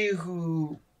 anybody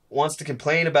who wants to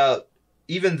complain about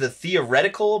even the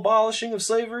theoretical abolishing of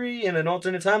slavery in an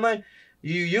alternate timeline,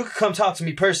 you can come talk to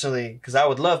me personally, because I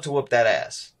would love to whoop that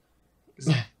ass.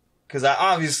 Because I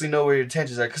obviously know where your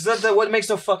intentions are. Because that's what makes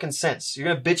no fucking sense. You're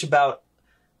going to bitch about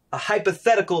a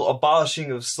hypothetical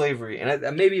abolishing of slavery.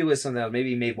 And maybe it was something else. Maybe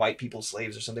he made white people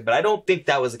slaves or something. But I don't think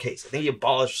that was the case. I think he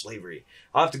abolished slavery.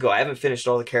 I'll have to go. I haven't finished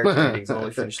all the character endings. I've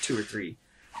only finished 2 or 3.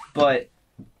 But,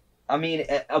 I mean,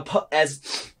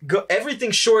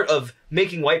 everything short of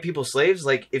making white people slaves,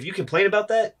 like, if you complain about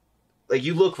that, like,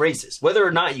 you look racist. Whether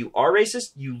or not you are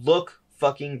racist, you look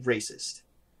fucking racist.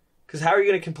 Because how are you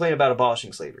going to complain about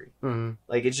abolishing slavery? Mm-hmm.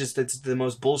 Like, it's the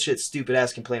most bullshit,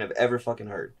 stupid-ass complaint I've ever fucking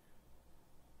heard.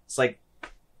 It's like,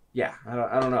 yeah, I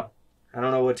don't know. I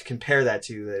don't know what to compare that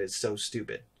to that is so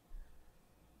stupid.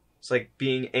 It's like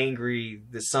being angry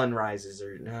the sun rises,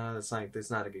 or no, that's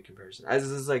not a good comparison.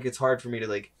 It's like it's hard for me to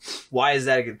like. Why is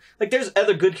that a good? Like, there's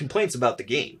other good complaints about the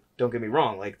game. Don't get me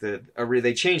wrong. Like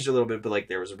they changed a little bit, but like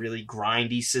there was a really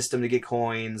grindy system to get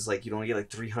coins. Like you'd only get like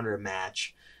 300 a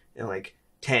match, and like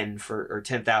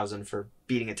 10,000 for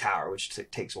beating a tower, which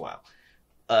takes a while.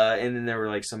 And then there were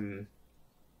like some,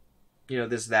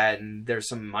 this, that, and there's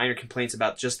some minor complaints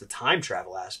about just the time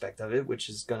travel aspect of it, which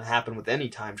is going to happen with any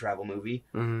time travel movie,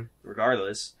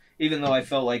 regardless. Even though I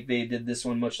felt like they did this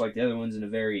one much like the other ones in a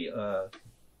very, I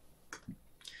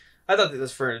thought that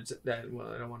this for that.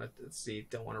 Well, I don't want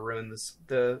to ruin this.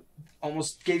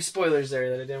 Almost gave spoilers there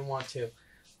that I didn't want to.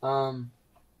 Oh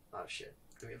shit!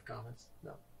 Do we have comments?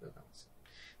 No comments.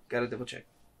 Gotta double check.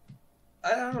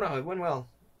 I don't know. It went well.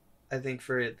 I think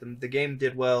for it, the game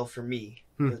did well for me.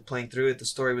 Playing through it, the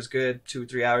story was good. 2 or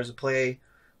 3 hours of play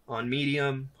on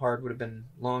medium. Hard would have been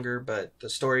longer, but the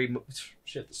story,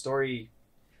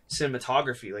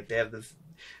 cinematography, like it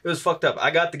was fucked up. I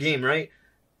got the game right,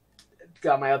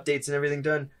 got my updates and everything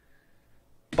done.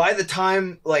 By the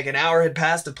time like an hour had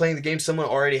passed of playing the game, someone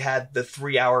already had the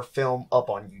 3-hour film up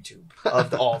on YouTube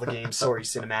of all the game story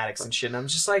cinematics and shit. And I'm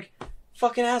just like,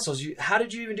 fucking assholes! How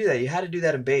did you even do that? You had to do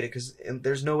that in beta because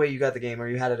there's no way you got the game or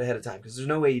you had it ahead of time because there's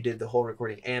no way you did the whole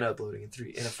recording and uploading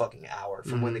in a fucking hour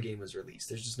from when the game was released.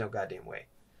 There's just no goddamn way.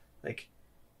 Like,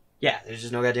 yeah, there's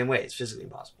just no goddamn way. It's physically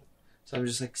impossible. So I'm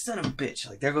just like, son of a bitch.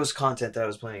 Like, there goes content that I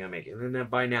was planning on making. And then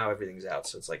by now, everything's out.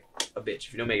 So it's like a bitch.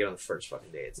 If you don't make it on the first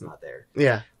fucking day, it's not there.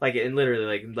 Yeah. Like, and literally,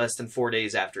 like, less than 4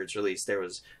 days after it's released, there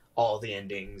was all the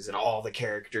endings and all the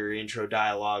character intro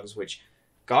dialogues, which,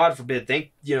 God forbid,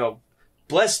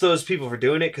 bless those people for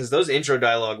doing it, because those intro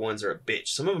dialogue ones are a bitch.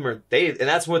 Some of them are, and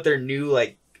that's what their new,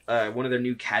 like, one of their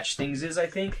new catch things is, I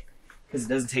think. Because it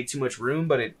doesn't take too much room,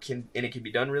 but it can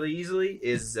be done really easily,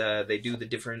 is they do the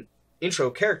different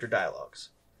intro character dialogues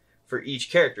for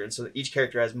each character, and so each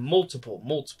character has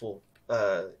multiple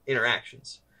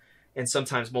interactions, and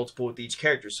sometimes multiple with each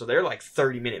character, so they're like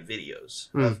 30-minute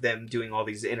videos of them doing all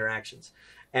these interactions,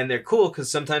 and they're cool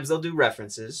because sometimes they'll do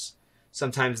references,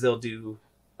 sometimes they'll do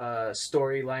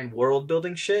storyline world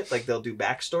building shit, like they'll do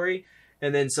backstory,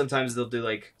 and then sometimes they'll do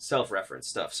like self-reference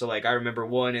stuff. So like I remember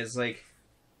one is like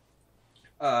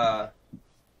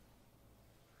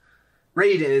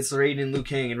Raiden, it's Raiden and Liu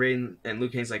Kang, and Liu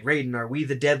Kang's like, Raiden, are we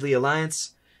the Deadly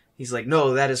Alliance? He's like,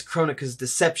 no, that is Kronika's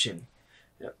deception.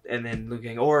 Yep. And then Liu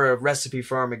Kang, or a recipe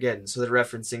for Armageddon. So they're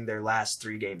referencing their last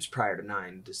 3 games prior to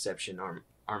 9, Deception,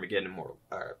 Armageddon,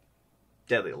 and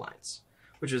Deadly Alliance,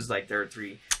 which was like their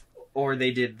 3. Or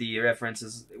they did the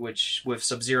references, which with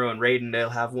Sub-Zero and Raiden, they'll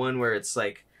have one where it's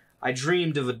like, I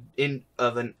dreamed of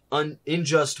an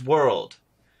unjust world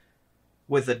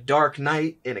with a dark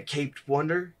knight and a caped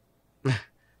wonder.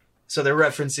 So they're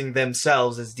referencing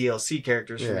themselves as DLC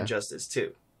characters from Injustice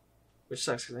 2. Which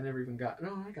sucks because I never even got...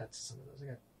 No, I got some of those.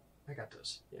 I got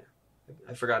those. Yeah.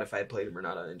 I forgot if I had played them or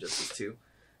not on Injustice 2.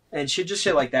 And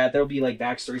shit like that. There'll be like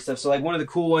backstory stuff. So like one of the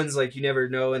cool ones, like you never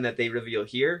know and that they reveal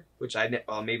here, which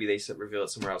maybe they reveal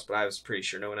it somewhere else, but I was pretty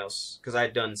sure no one else, because I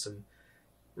had done some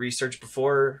research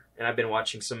before, and I've been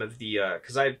watching some of the,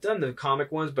 because I've done the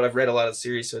comic ones, but I've read a lot of the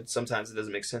series, so sometimes it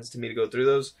doesn't make sense to me to go through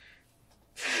those.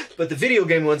 But the video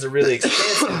game ones are really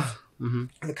expansive.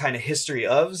 The kind of history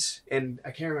ofs, and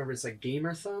I can't remember, it's like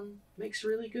Gamer Thumb makes a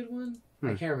really good one.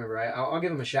 I can't remember. I'll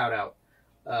give them a shout out.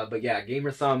 But yeah,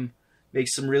 Gamer Thumb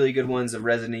makes some really good ones of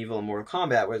Resident Evil and Mortal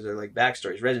Kombat, where they're like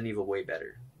backstories. Resident Evil way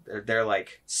better. They're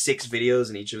like 6 videos,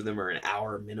 and each of them are an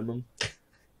hour minimum.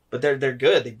 But they're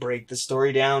good. They break the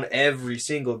story down every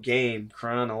single game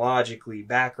chronologically,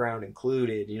 background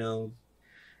included,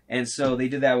 And so they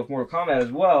did that with Mortal Kombat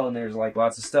as well, and there's like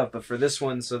lots of stuff. But for this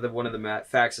one, so that one of the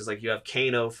facts is like you have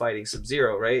Kano fighting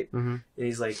Sub-Zero, right? And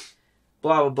he's like,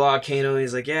 blah blah blah. Kano, and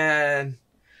he's like, yeah,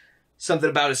 something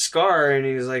about his scar, and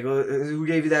he's like, well, who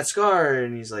gave you that scar?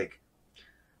 And he's like,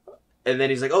 and then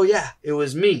he's like, oh yeah, it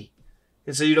was me.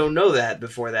 And so you don't know that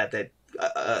before that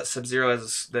Sub-Zero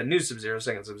has the new Sub-Zero,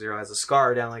 second Sub-Zero has a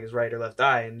scar down like his right or left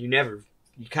eye, and you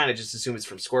kind of just assume it's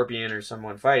from Scorpion or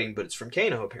someone fighting, but it's from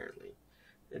Kano apparently.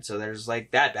 And so there's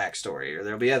like that backstory, or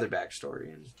there'll be other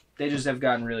backstory, and they just have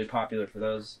gotten really popular for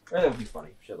those. Or they'll be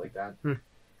funny, shit like that.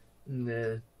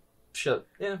 Shit,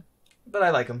 yeah. But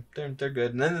I like them. They're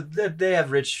good. And then they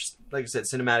have rich, like I said,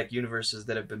 cinematic universes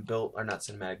that have been built, or not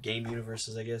cinematic, game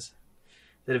universes, I guess,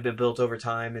 that have been built over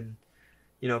time, and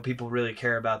people really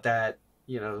care about that,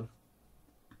 and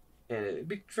it'd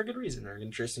be for good reason. They're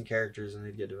interesting characters, and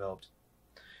they get developed.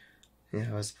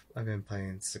 Yeah, I've been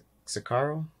playing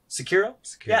Sekiro. Sekiro?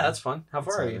 Yeah, that's fun. How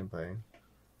far are you? I've been playing.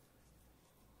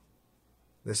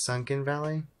 The Sunken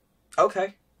Valley.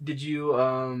 Okay. Did you,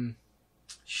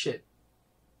 shit.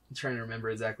 I'm trying to remember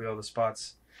exactly all the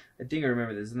spots. I think I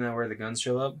remember this. Isn't that where the guns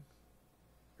show up?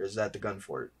 Or is that the gun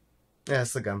fort? Yeah,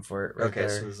 it's the gun fort right okay,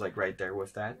 there. So it's like right there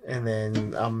with that. And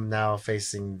then I'm now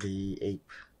facing the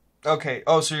ape. Okay.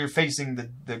 Oh, so you're facing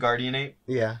the Guardian Ape?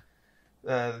 Yeah.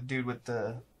 The dude with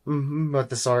the... With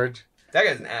the sword. That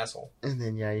guy's an asshole. And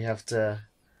then, yeah, you have to...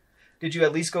 Did you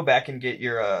at least go back and get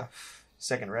your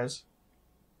second res?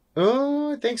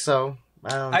 Oh, I think so.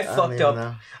 I fucked up.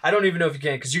 Know. I don't even know if you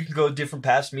can, because you can go different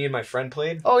paths. Me and my friend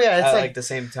played. Oh, yeah, it's at like the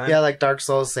same time. Yeah, like Dark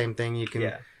Souls, same thing. You can...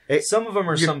 Yeah. Some of them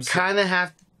are some... kind of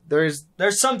have... There's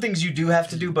some things you do have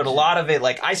to do, but a lot of it,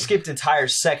 like, I skipped entire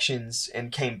sections and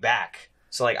came back.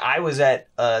 So, like, I was at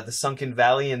the Sunken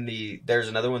Valley and there's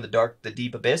another one, the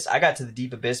Deep Abyss. I got to the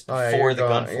Deep Abyss before the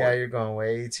gun fort. Yeah, you're going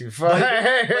way too far.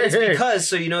 But it's because,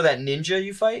 so you know that ninja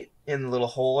you fight in the little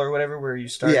hole or whatever where you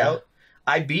start out?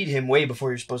 I beat him way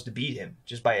before you're supposed to beat him,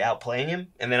 just by outplaying him.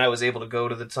 And then I was able to go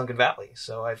to the Sunken Valley.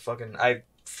 So I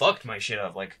fucked my shit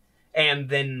up, like... And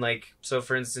then, like, so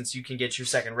for instance, you can get your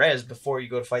second res before you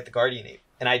go to fight the Guardian Ape.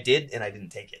 And I did, and I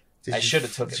didn't take it. I should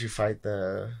have took it. Did you fight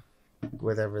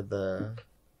whatever the...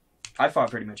 I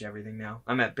fought pretty much everything now.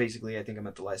 I think I'm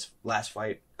at the last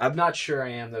fight. I'm not sure I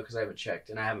am, though, because I haven't checked.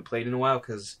 And I haven't played in a while,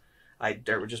 because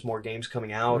there were just more games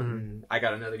coming out. Mm-hmm. And I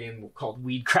got another game called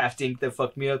Weedcraft Inc. that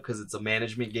fucked me up, because it's a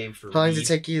management game for How long did it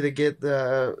take you to get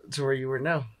to where you were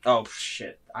now? Oh,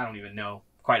 shit. I don't even know.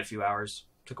 Quite a few hours.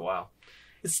 Took a while.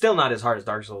 It's still not as hard as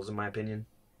Dark Souls, in my opinion.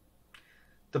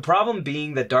 The problem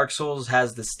being that Dark Souls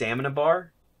has the stamina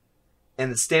bar,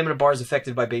 and the stamina bar is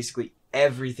affected by basically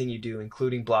everything you do,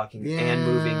 including blocking and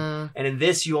moving. And in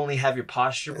this, you only have your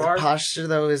posture bar. Posture,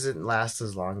 though, isn't last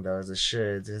as long, though, as it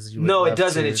should. No, it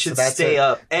doesn't. It should stay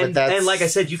up. And like I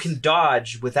said, you can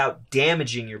dodge without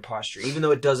damaging your posture. Even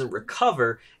though it doesn't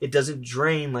recover, it doesn't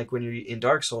drain like when you're in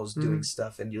Dark Souls doing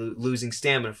stuff and you're losing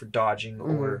stamina for dodging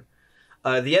or...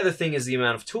 the other thing is the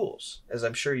amount of tools. As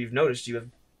I'm sure you've noticed, you have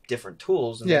different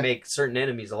tools, and they make certain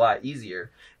enemies a lot easier.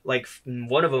 Like,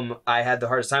 one of them, I had the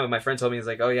hardest time with. My friend told me, he's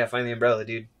like, oh yeah, find the umbrella,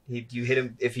 dude. You hit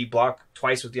him, if he blocked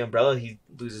twice with the umbrella, he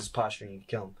loses posture and you can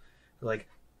kill him. Like,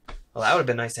 well, that would have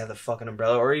been nice to have the fucking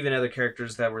umbrella, or even other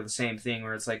characters that were the same thing,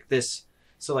 where it's like this.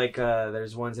 So, like,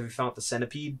 there's ones, have you found the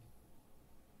centipede?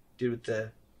 Dude with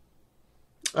the...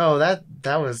 Oh, that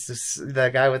was the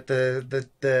guy with the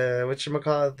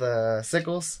whatchamacallit, the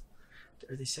sickles.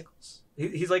 Are they sickles?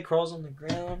 He's like crawls on the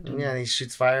ground. Yeah, and he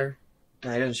shoots fire.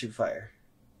 No, he doesn't shoot fire.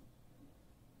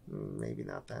 Maybe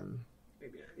not then.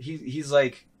 Maybe not. He's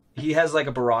like, he has like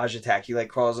a barrage attack. He like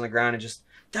crawls on the ground and just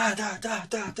da da da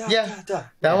da da da da.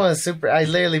 That one was super. I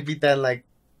literally beat that in like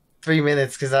 3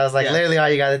 minutes because I was like, literally all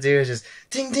you gotta do is just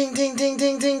ting ting ting ting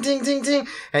ting ting ting ting ting,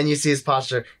 and you see his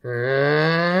posture,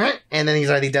 and then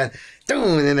he's already done.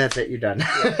 Boom, and then that's it. You're done.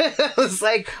 Yeah. I was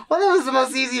like, well, that was the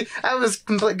most easy. I was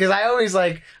complete because I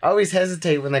always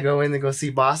hesitate when I go in to go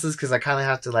see bosses because I kind of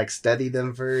have to like study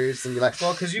them first and be like,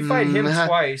 well, because you fight him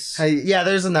twice. Yeah,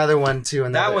 there's another one too.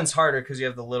 That one's harder because you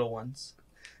have the little ones.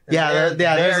 And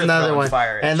there's another one.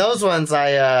 And those ones,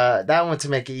 that one, to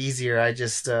make it easier, I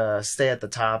just stay at the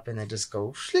top and I just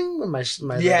go shling with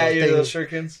my your little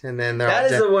shurikens. And then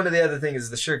that is one of the other things. Is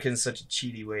the shuriken's such a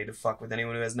cheaty way to fuck with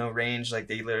anyone who has no range. Like,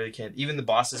 they literally can't. Even the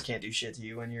bosses can't do shit to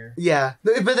you when you're. Yeah,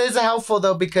 but it's helpful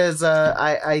though because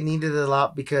I needed it a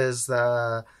lot because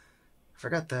I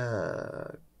forgot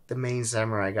the main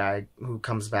samurai guy who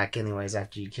comes back anyways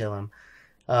after you kill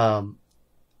him.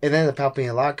 It ended up helping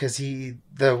a lot because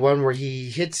the one where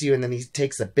he hits you and then he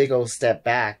takes a big old step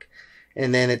back,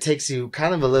 and then it takes you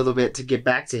kind of a little bit to get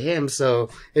back to him.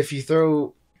 So if you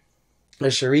throw a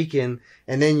shuriken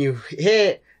and then you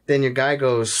hit, then your guy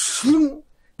goes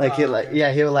like he'll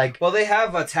like. Well, they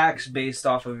have attacks based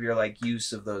off of your like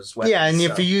use of those weapons. Yeah, and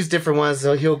if you use different ones,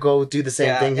 he'll go do the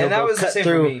same thing. He'll go cut through.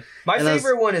 For me. My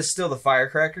favorite one is still the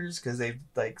firecrackers because they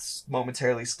like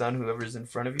momentarily stun whoever's in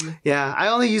front of you. Yeah, I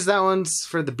only use that ones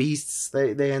for the beasts.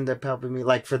 They end up helping me,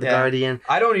 like for the guardian.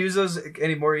 I don't use those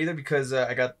anymore either because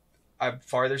I'm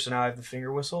farther, so now I have the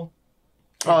finger whistle.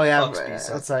 Oh yeah, that's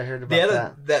what I heard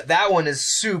about that one is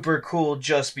super cool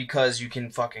just because you can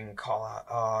fucking call out.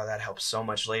 Oh, that helps so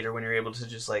much later when you're able to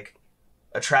just like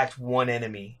attract one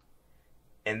enemy,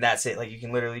 and that's it. Like you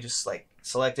can literally just like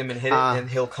select him and hit it,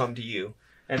 and he'll come to you.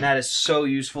 And that is so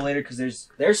useful later because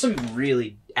there's some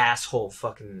really asshole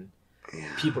fucking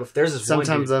people. If there's this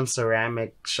sometimes them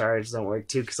ceramic shards don't work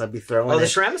too because I'd be throwing. Oh, the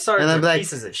ceramic shards are like,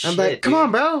 pieces of shit. I'm like, come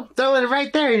on, bro, throw it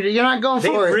right there. You're not going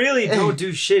for it. They really don't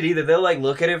do shit either. They'll like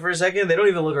look at it for a second. They don't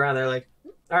even look around. They're like,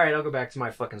 all right, I'll go back to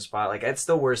my fucking spot. Like that's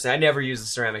the worst thing. I never use the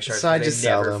ceramic shards. So I just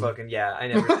sell them. I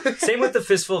never. Same with the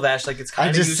fistful of ash. Like it's kind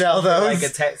of. I just sell those. Like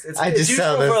it's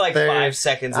useful for like 5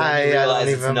 seconds. And you realize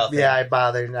it's nothing. Yeah,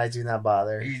 I do not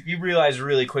bother. You realize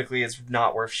really quickly it's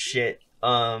not worth shit.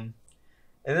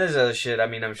 And there's other shit. I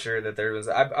mean, I'm sure that there was.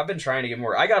 I've been trying to get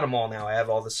more. I got them all now. I have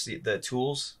all the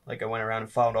tools. Like I went around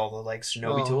and found all the like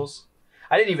Shinobi tools.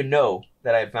 I didn't even know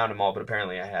that I had found them all, but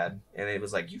apparently I had. And it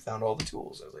was like, you found all the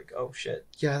tools. I was like, oh shit.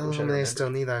 Yeah, I don't know how many I still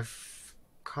need. I've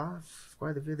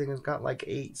quite a few things. I've got like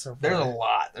 8 so far. There's a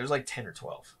lot. There's like 10 or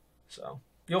 12. So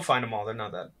you'll find them all. They're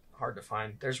not that hard to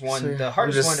find. There's one. So, yeah, the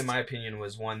hardest one, in my opinion,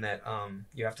 was one that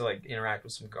you have to like interact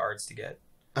with some guards to get.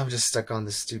 I'm just stuck on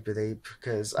the stupid ape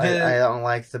because I don't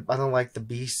like the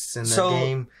beasts in the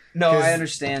game. No, I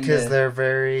understand because they're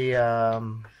very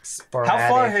sporadic. How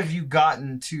far have you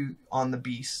gotten on the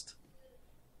beast?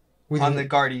 On the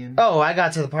guardian? Oh, I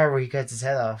got to the part where he cuts his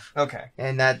head off. Okay,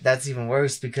 and that's even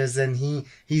worse because then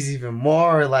he's even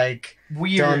more like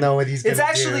weird. Don't know what he's gonna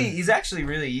do. He's actually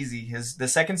really easy. The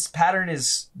second pattern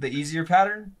is the easier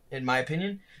pattern in my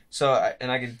opinion. So I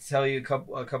can tell you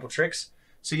a couple tricks.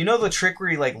 So you know the trick where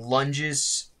he like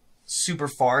lunges super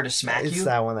far to smack you? It's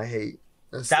that one I hate.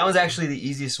 That one's actually the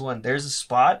easiest one. There's a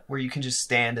spot where you can just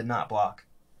stand and not block,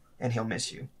 and he'll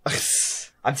miss you.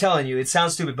 I'm telling you, it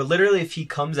sounds stupid, but literally if he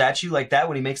comes at you like that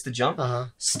when he makes the jump,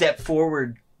 step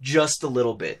forward just a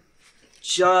little bit.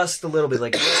 Just a little bit.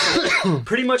 Like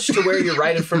pretty much to where you're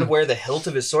right in front of where the hilt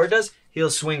of his sword does, he'll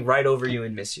swing right over you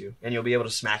and miss you. And you'll be able to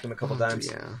smack him a couple times.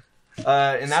 Yeah.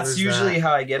 And that's usually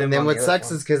how I get him. And then what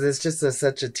sucks is because it's just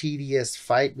such a tedious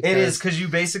fight. It is because you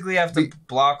basically have to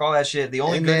block all that shit. The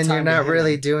only and good then time you're not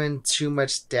really doing too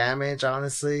much damage,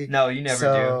 honestly. No, you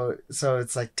never do. So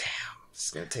it's like, damn, it's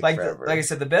gonna take forever. Like I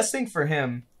said, the best thing for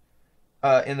him,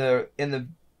 in the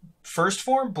first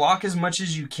form, block as much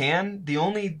as you can.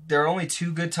 There are only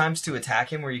 2 good times to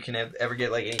attack him where you can ever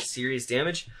get like any serious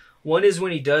damage. One is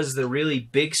when he does the really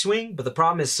big swing, but the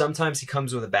problem is sometimes he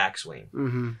comes with a backswing.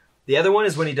 Mm-hmm. The other one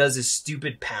is when he does his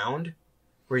stupid pound,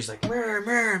 where he's like, meh,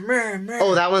 meh, meh, meh.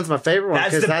 Oh, that one's my favorite one.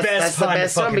 That's the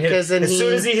best one because then as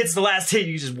soon as he hits the last hit,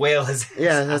 you just wail his ass.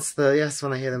 Yeah, that's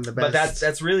when I hit him the best. But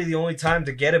that's really the only time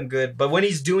to get him good. But when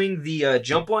he's doing the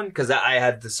jump one, because I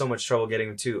had so much trouble getting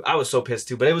him too. I was so pissed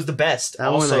too, but it was the best. That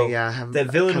also, one, the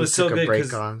villain was so good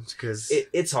because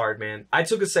it's hard, man. I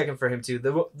took a second for him too.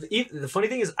 The funny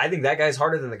thing is, I think that guy's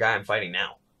harder than the guy I'm fighting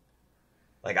now.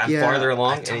 Like, I'm farther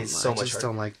along, and he's so much harder. I just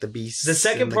don't like the beast. The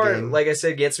second part, like I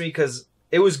said, gets me because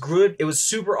it was good. It was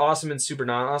super awesome and super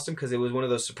not awesome because it was one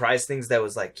of those surprise things that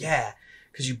was like, yeah,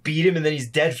 because you beat him and then he's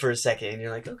dead for a second, and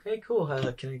you're like, okay, cool.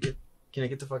 Can I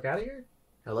get the fuck out of here?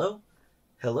 Hello?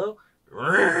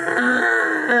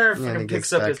 Fucking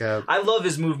picks up his. I love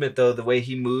his movement though. The way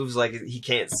he moves, like he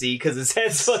can't see because his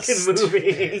head's fucking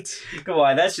moving. Come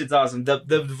on, that shit's awesome.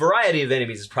 The variety of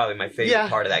enemies is probably my favorite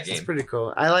part of that game. It's pretty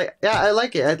cool. I like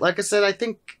it. Like I said, I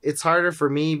think it's harder for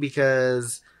me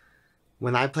because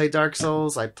when I played Dark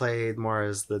Souls, I played more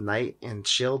as the knight and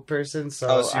shield person.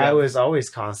 So I was always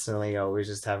constantly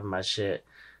just having my shit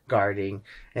guarding.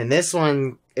 And this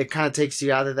one, it kind of takes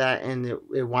you out of that, and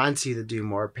it wants you to do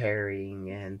more parrying,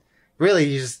 and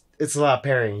really it's a lot of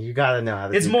parrying. You got to know how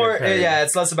to. It's more,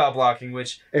 it's less about blocking.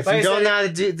 Which if you don't know how to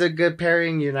do the good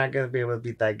parrying, you're not going to be able to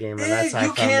beat that game. And that's how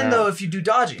you can though if you do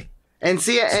dodging. And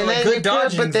see, and then you could,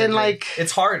 but then like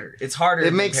it's harder. It's harder.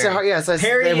 It makes it hard. Yeah, so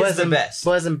parrying is the best.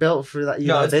 Wasn't built for that.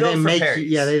 They didn't make you.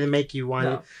 Yeah, they didn't make you want.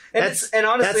 No. And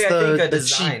honestly, I think the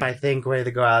cheap way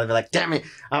to go out of it. Like, damn it,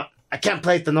 I can't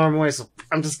play it the normal way, so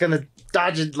I'm just gonna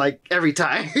dodge it like every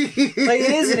time. Like it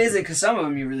is and isn't, because some of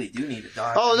them you really do need to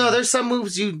dodge. Oh no, there's some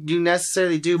moves you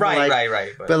necessarily do.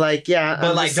 Right. But like, yeah.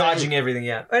 But like dodging everything,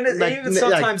 yeah. And even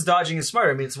sometimes dodging is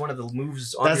smart. I mean, it's one of the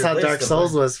moves on your list. That's how Dark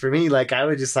Souls was for me. Like I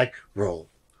would just like roll.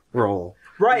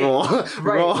 Right.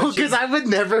 Because I would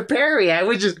never parry. I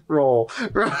would just roll.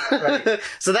 Right.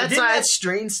 So that's why that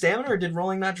strain stamina, or did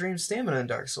rolling not drain stamina in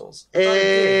Dark Souls?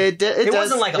 It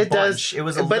wasn't like a bunch. It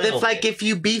was a but little if if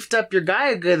you beefed up your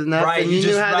guy good enough, right, and you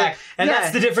just knew how rack. And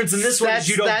that's the difference in this one is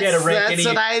you don't get a rank. That's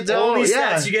what I don't. Only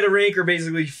stats you get a rank are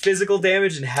basically physical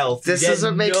damage and health. This is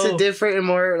what makes it different and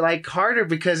more like harder,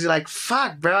 because you're like,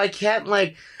 fuck, bro, I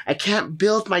can't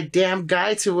build my damn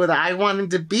guy to what I want him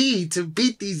to beat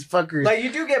these fuckers. Like,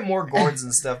 you do get more gourds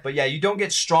and stuff, but yeah, you don't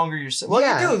get stronger yourself.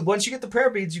 Well, you do. Once you get the prayer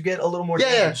beads, you get a little more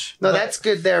damage. No, that's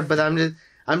good there, but I'm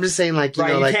just saying, like, you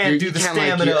know, like, you can't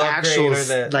like your actual,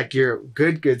 like, your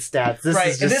good stats.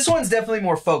 And this one's definitely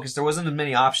more focused. There wasn't as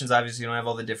many options, obviously. You don't have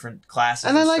all the different classes.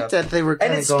 And I like that they were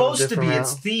kind of going And it's supposed to be.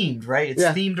 It's themed, right? It's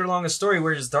themed along a story,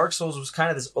 whereas Dark Souls was kind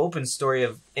of this open story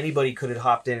of anybody could have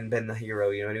hopped in and been the hero,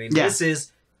 you know what I mean? Yeah. This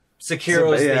is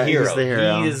Sekiro is the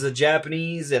hero. He is a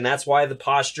Japanese, and that's why the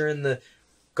posture and the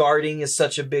guarding is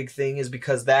such a big thing, is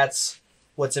because that's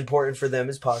what's important for them,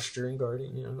 is posture and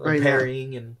guarding, you know,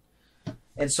 parrying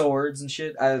and swords and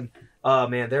shit. Oh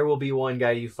man, there will be one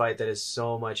guy you fight that is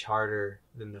so much harder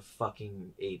than the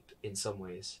fucking ape in some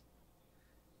ways.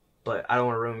 But I don't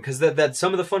want to ruin, because that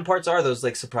some of the fun parts are those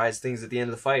like surprise things at the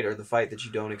end of the fight, or the fight that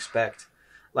you don't expect.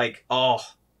 Like, I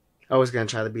was gonna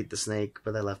try to beat the snake,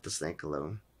 but I left the snake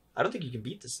alone. I don't think you can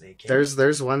beat the snake.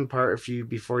 There's one part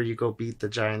before you go beat the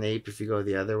giant ape, if you go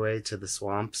the other way to the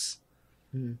swamps.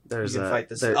 There's you can fight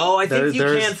the snake. I think you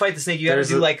can fight the snake. You have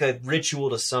to do like a ritual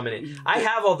to summon it. I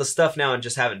have all the stuff now and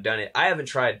just haven't done it. I haven't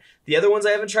tried. The other ones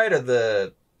I haven't tried are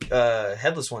the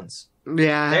headless ones.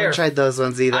 Yeah, I haven't tried those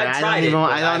ones either. I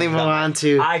don't even want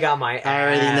to. I got my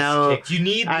ass kicked.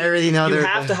 You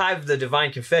have to have the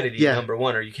divine confetti, number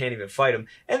one, or you can't even fight him.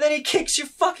 And then he kicks your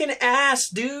fucking ass,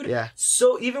 dude. Yeah.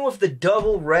 So even with the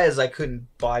double res, I couldn't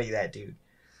body that dude.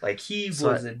 Like, he was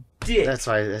a dick. That's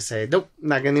why I say, nope,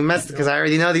 not going to mess because I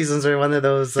already know these ones are one of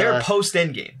those. They're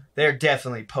post-endgame. They're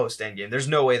definitely post-endgame. There's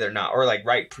no way they're not. Or, like,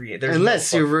 right pre...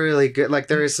 Unless you're really good. Like,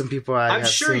 there is some people I'm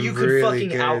sure you could really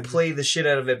fucking outplay the shit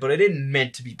out of it, but it didn't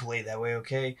meant to be played that way,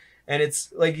 okay? And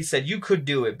it's, like you said, you could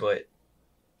do it, but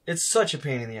it's such a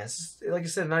pain in the ass. It's, like I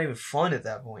said, not even fun at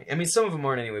that point. I mean, some of them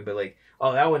aren't anyway, but, like,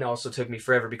 that one also took me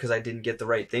forever because I didn't get the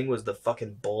right thing, was the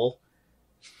fucking bull.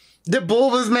 The bull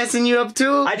was messing you up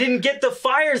too? I didn't get the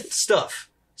fire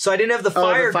stuff. So I didn't have the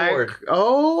fire gourd.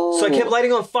 Oh. So I kept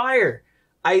lighting on fire.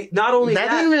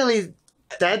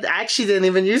 That actually didn't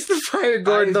even use the fire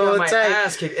gourd the whole time.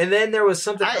 Ass kicked. And then there was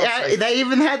something else. They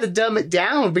even had to dumb it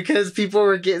down because people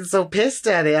were getting so pissed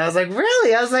at it. I was like,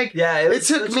 really? I was like, yeah, it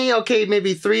took me,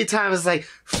 maybe 3 times. Like,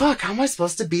 fuck, how am I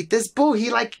supposed to beat this bull?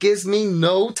 He, like, gives me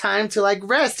no time to, like,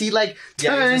 rest. He, like,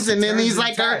 turns and then he's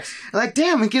like,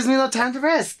 damn, it gives me no time to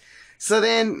rest. So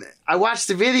then I watched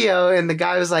the video and the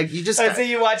guy was like, "You just." I see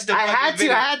you watched the. I had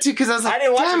to because I was like, I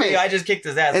didn't watch damn the video. it. I just kicked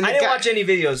his ass. I didn't watch any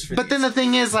videos for. But then the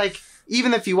thing is, like,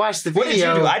 even if you watch the video, what did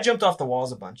you do? I jumped off the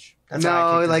walls a bunch. That's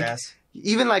how I kicked his ass.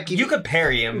 Even like you could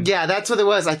parry him. Yeah, that's what it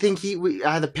was. I think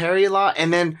I had to parry a lot,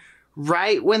 and then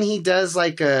right when he does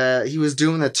he was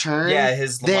doing a turn. Yeah,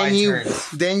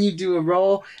 then you do a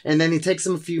roll, and then it takes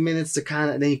him a few minutes to kind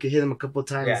of. Then you could hit him a couple of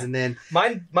times, and then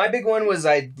my big one was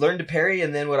I learned to parry,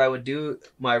 and then what I would do,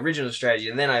 my original strategy,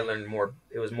 and then I learned more.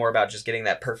 It was more about just getting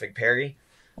that perfect parry.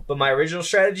 But my original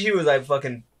strategy was I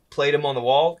fucking played him on the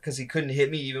wall because he couldn't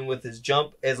hit me even with his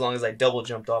jump as long as I double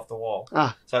jumped off the wall.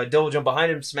 So I would double jump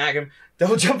behind him, smack him,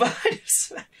 double jump behind him,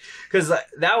 smack. Because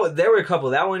there were a couple.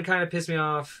 That one kind of pissed me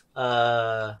off.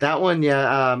 That one,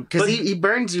 yeah. Because he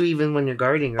burns you even when you're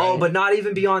guarding, right? Oh, but not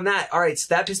even beyond that. All right,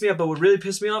 so that pissed me off. But what really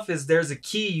pissed me off is there's a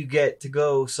key you get to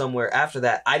go somewhere after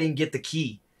that. I didn't get the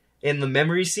key in the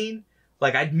memory scene.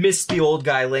 Like, I missed the old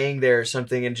guy laying there or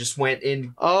something and just went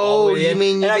in. Oh, you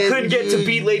mean I couldn't get to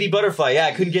beat Lady Butterfly. Yeah,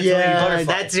 I couldn't get to Lady Butterfly.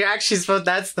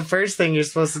 That's the first thing you're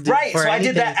supposed to do. Right, so I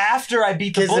did that after I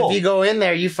beat the bull. Because if you go in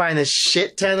there, you find a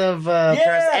shit ton of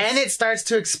and it starts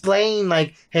to explain,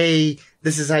 like, hey,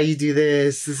 this is how you do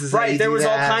this. This is how you do that. Right, there was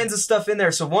all kinds of stuff in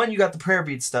there. So one, you got the prayer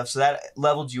bead stuff, so that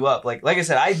leveled you up. Like I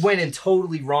said, I went in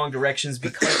totally wrong directions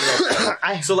because of that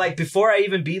stuff. So, like, before I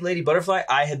even beat Lady Butterfly,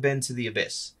 I had been to the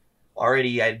Abyss.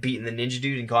 Already, I'd beaten the ninja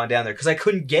dude and gone down there because I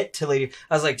couldn't get to Lady.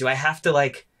 I was like, do I have to,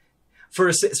 like, for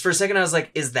a second I was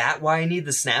like, is that why I need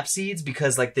the snap seeds?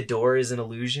 Because, like, the door is an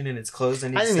illusion and it's closed. I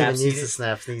didn't even use the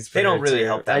snap seeds. They don't really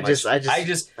help that much. I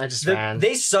just ran.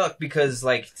 They suck because,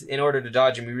 like, in order to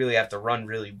dodge them, you really have to run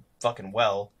really fucking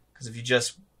well. Because if you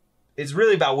just, it's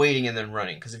really about waiting and then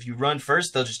running. Because if you run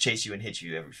first, they'll just chase you and hit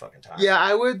you every fucking time. Yeah,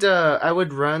 I would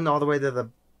run all the way to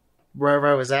wherever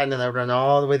I was at, and then I would run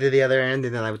all the way to the other end,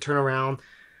 and then I would turn around,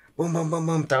 boom, boom, boom,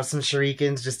 boom, throw some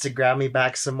shurikens just to grab me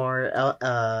back some more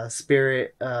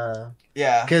spirit.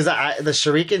 Yeah. Because the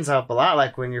shurikens help a lot,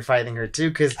 like when you're fighting her too.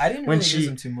 Because I didn't really use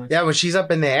them too much. Yeah, when she's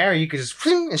up in the air, you could just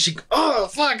and she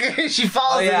fuck, she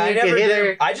falls. Oh yeah, and you can hit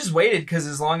her. I just waited because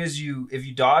as long as if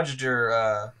you dodged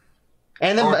her,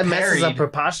 and then it messes up her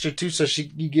posture too. So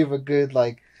you give a good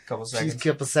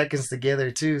couple seconds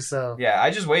together too. So yeah, I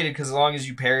just waited because as long as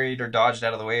you parried or dodged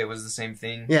out of the way, it was the same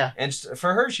thing. Yeah, and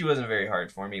for her, she wasn't very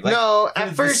hard for me. No,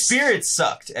 at first the spirits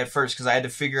sucked at first because I had to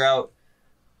figure out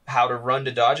how to run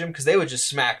to dodge them because they would just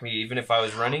smack me even if I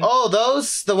was running. Oh,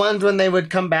 the ones when they would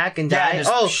come back and die.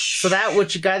 So that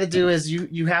what you got to do is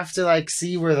you have to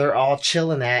see where they're all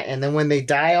chilling at, and then when they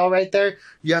die all right there,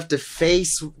 you have to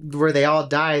face where they all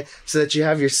die so that you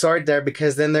have your sword there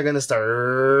because then they're gonna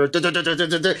start.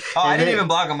 I didn't even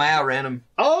block them. I outran them.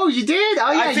 Oh, you did?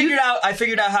 Oh yeah. I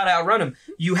figured out how to outrun them.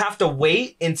 You have to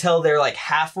wait until they're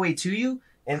halfway to you.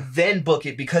 And then book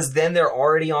it because then they're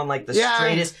already on the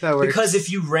straightest. Because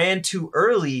if you ran too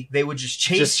early, they would just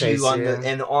chase you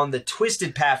on the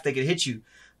twisted path. They could hit you.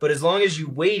 But as long as you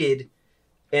waited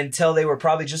until they were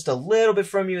probably just a little bit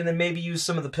from you, and then maybe use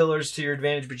some of the pillars to your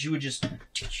advantage, but you would just...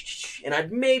 And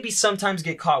I'd maybe sometimes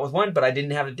get caught with one, but I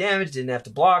didn't have to damage, didn't have to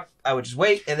block. I would just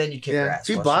wait, and then you'd kick your ass.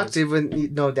 If you blocked, it wouldn't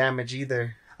need no damage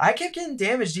either. I kept getting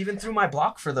damaged even through my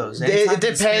block for those. It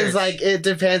depends. Like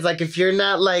if you're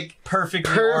not like perfect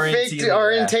orientated,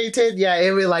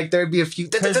 it would like there'd be a few.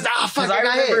 Because I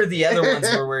remember the other ones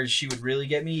where she would really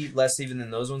get me less even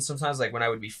than those ones sometimes. Like when I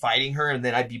would be fighting her and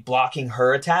then I'd be blocking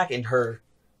her attack and her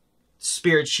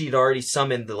spirit she'd already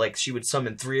summoned. Like she would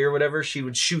summon 3 or whatever. She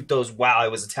would shoot those while I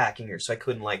was attacking her, so I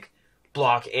couldn't like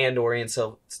block and orient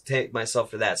take myself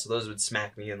for that. So those would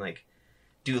smack me and like.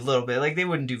 Do a little bit. Like, they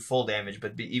wouldn't do full damage,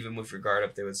 but even with your guard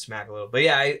up, they would smack a little. But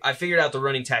yeah, I figured out the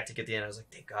running tactic at the end. I was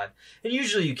like, thank God. And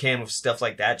usually you can with stuff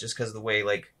like that just because of the way,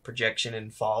 like, projection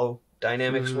and follow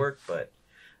dynamics work. But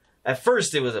at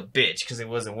first it was a bitch because it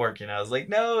wasn't working. I was like,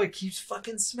 no, it keeps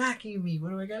fucking smacking me. What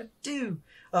do I gotta do?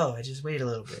 Oh, I just wait a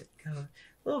little bit. Got a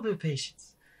little bit of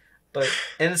patience. But,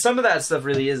 and some of that stuff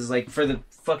really is like, for the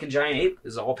fucking giant ape,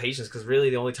 is all patience. Because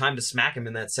really the only time to smack him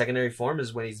in that secondary form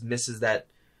is when he misses that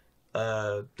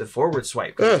the forward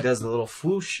swipe, because he does the little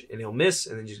swoosh and he'll miss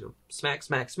and then just go smack,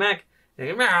 smack, smack.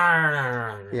 And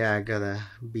yeah, I gotta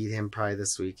beat him probably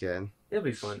this weekend. It'll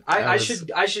be fun. I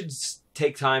should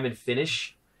take time and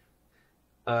finish.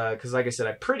 Because like I said,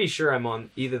 I'm pretty sure I'm on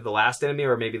either the last enemy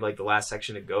or maybe like the last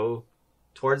section to go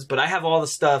towards. But I have all the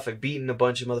stuff. I've beaten a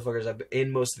bunch of motherfuckers. I've been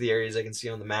in most of the areas I can see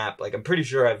on the map. Like I'm pretty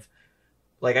sure I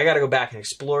gotta go back and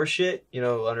explore shit,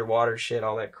 underwater shit,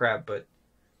 all that crap. But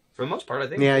for the most part, I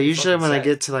think. Yeah, usually when I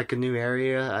get to like a new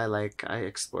area, I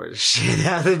explore the shit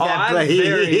out of that place. I'm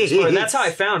very exploring. That's how I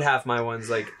found half my ones.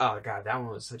 Like, oh god, that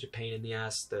one was such a pain in the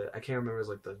ass. I can't remember. It was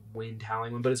like the wind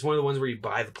howling one, but it's one of the ones where you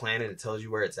buy the planet and it tells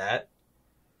you where it's at.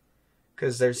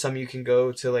 Because there's some you can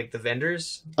go to like the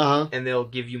vendors, and they'll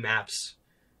give you maps,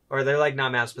 or they're like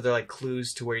not maps, but they're like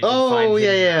clues to where you can find. Oh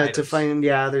yeah, to find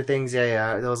other things.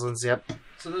 Yeah, those ones. Yep.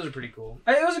 So those are pretty cool.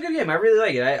 It was a good game. I really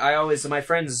like it. I always, my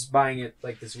friend's buying it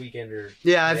like this weekend or.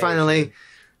 Yeah, I finally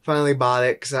bought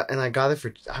it I got it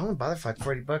for, I only bought it for like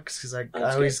 $40 because I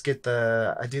always get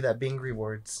I do that Bing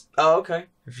rewards. Oh, okay.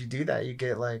 If you do that, you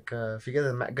get like, if you get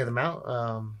a good amount,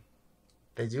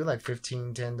 they do like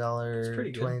 $15, $10,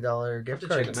 $20 gift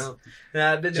cards.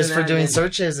 Yeah, I've been just for doing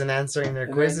searches and answering their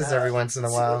quizzes every once in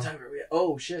a while.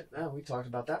 Oh shit! Oh, we talked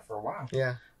about that for a while.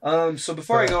 Yeah. So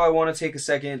before I go, I want to take a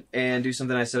second and do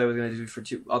something I said I was going to do for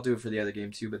 2. I'll do it for the other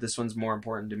game too, but this one's more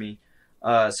important to me.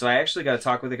 So I actually got to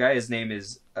talk with a guy. His name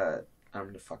is I don't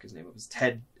know the fuck his name. It was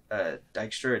Ted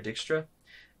Dykstra,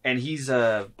 and he's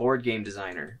a board game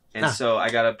designer. And so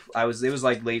it was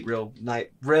like real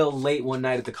late one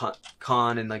night at the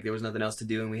con, and like there was nothing else to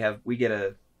do, and we get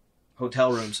a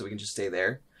hotel room so we can just stay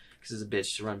there because it's a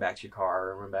bitch to run back to your car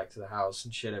or run back to the house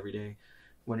and shit every day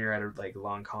when you're at a like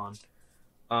long con.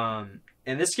 And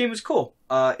this game was cool.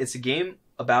 It's a game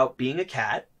about being a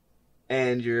cat,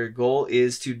 and your goal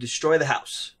is to destroy the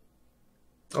house.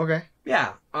 Okay.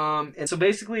 Yeah. And so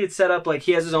basically it's set up like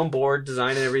he has his own board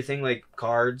design and everything, like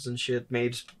cards and shit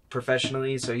made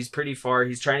professionally. So he's pretty far.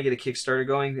 He's trying to get a Kickstarter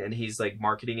going, and he's like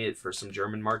marketing it for some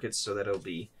German markets so that it'll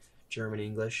be German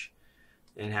English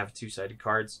and have 2-sided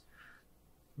cards.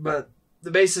 But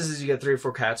the basis is you get 3 or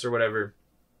 4 cats or whatever.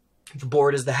 The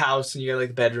board is the house, and you got like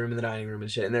the bedroom and the dining room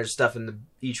and shit. And there's stuff in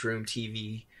each room,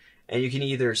 TV, and you can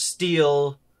either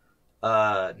steal,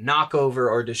 knock over,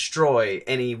 or destroy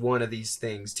any one of these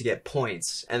things to get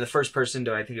points. And the first person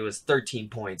to, I think it was 13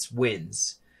 points,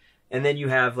 wins. And then you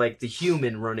have like the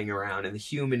human running around, and the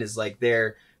human is like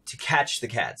there to catch the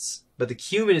cats. But the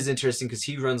human is interesting because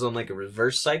he runs on like a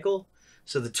reverse cycle.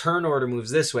 So the turn order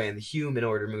moves this way, and the human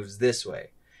order moves this way.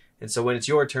 And so when it's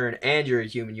your turn and you're a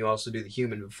human, you also do the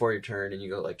human before your turn, and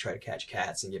you go like try to catch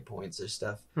cats and get points or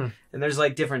stuff. And there's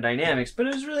like different dynamics, but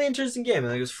it was a really interesting game.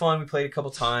 Like, it was fun. We played a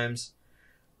couple times.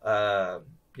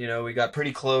 We got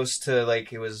pretty close to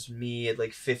like, it was me at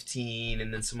like 15,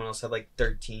 and then someone else had like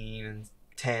 13 and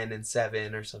 10 and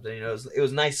 7 or something. It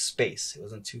was nice space. It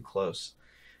wasn't too close.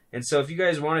 And so if you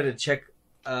guys wanted to check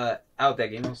out that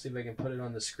game, I'll see if I can put it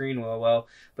on the screen but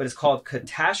it's called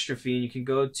Catastrophe, and you can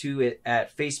go to it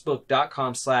at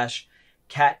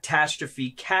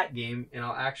facebook.com/catastrophe cat game, and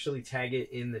I'll actually tag it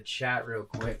in the chat real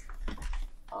quick,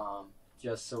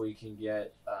 just so we can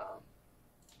get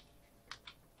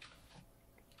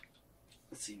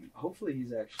let's see, hopefully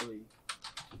he's actually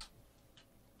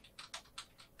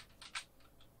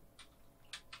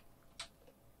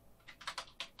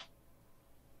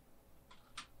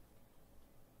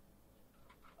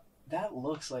that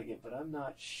looks like it, but I'm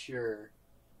not sure.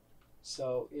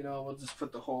 So, we'll just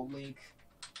put the whole link.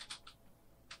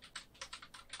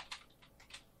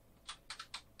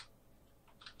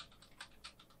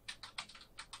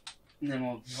 And then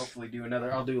we'll hopefully do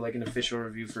another. I'll do like an official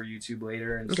review for YouTube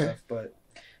later and stuff. But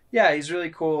yeah, he's really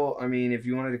cool. I mean, if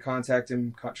you wanted to contact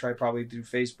him, try probably through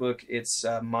Facebook. It's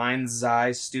Mind's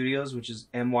Eye Studios, which is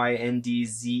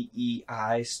MYNDZEI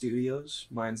Studios.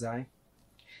 Mind's Eye.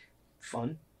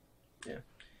 Fun. Yeah.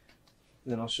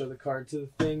 Then I'll show the card to the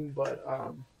thing. But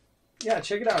yeah,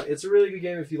 check it out. It's a really good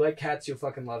game. If you like cats, you'll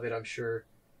fucking love it, I'm sure.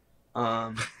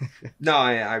 No,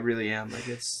 I really am. Like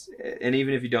it's, and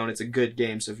even if you don't, it's a good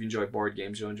game. So if you enjoy board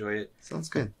games, you'll enjoy it. Sounds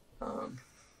good. Let's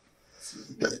see if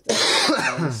we can get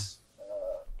that.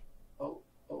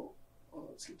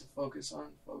 Let's get the focus on.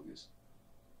 Focus.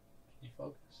 Can you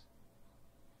focus?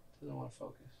 Doesn't want to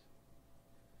focus.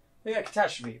 Yeah,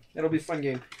 Catastrophe. It'll be a fun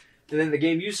game. And then the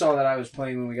game you saw that I was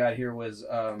playing when we got here was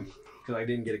because I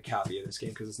didn't get a copy of this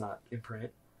game because it's not in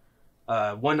print.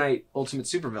 One Night Ultimate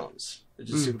Supervillains. It's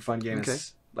just a super fun game. Okay.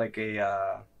 It's like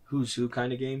a Who's Who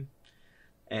kind of game,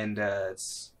 and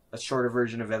it's a shorter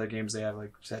version of other games they have,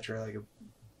 like etc. Like a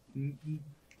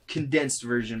condensed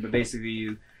version, but basically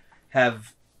you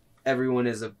have everyone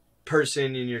as a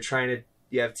person, and you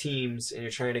have teams, and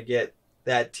you're trying to get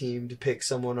that team to pick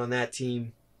someone on that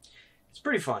team. It's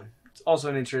pretty fun. It's also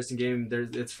an interesting game.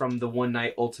 It's from the One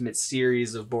Night Ultimate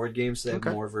series of board games. So they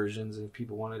have more versions, and if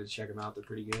people wanted to check them out, they're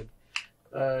pretty good.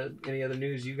 Any other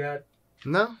news you got?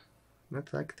 No,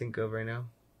 nothing I can think of right now.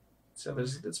 So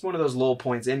it's one of those lull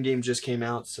points. Endgame just came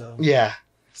out, so yeah.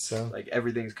 So like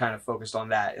everything's kind of focused on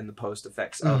that and the post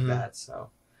effects of that. So,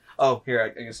 oh, here I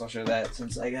guess I'll show that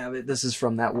since I have it. This is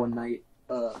from that One Night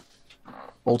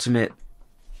Ultimate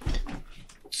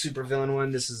Supervillain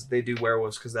one. They do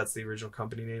werewolves because that's the original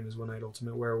company name is One Night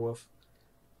Ultimate Werewolf.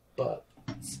 But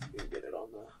let's see if we can get it on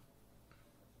the.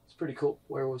 It's pretty cool.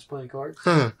 Werewolves playing cards.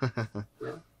 Yeah.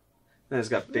 And it's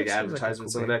got big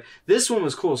advertisements on that. This one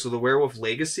was cool. So the Werewolf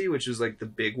Legacy, which was like the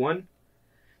big one,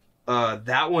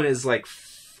 that one is like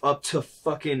up to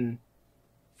fucking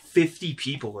 50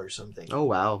 people or something. Oh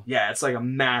wow! Yeah, it's like a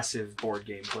massive board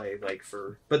game play.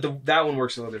 But that one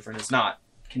works a little different. It's not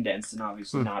condensed and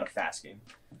obviously not a fast game.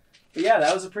 But yeah,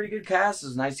 that was a pretty good cast. It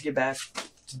was nice to get back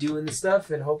to doing the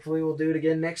stuff, and hopefully we'll do it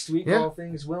again next week, all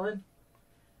things willing.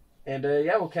 And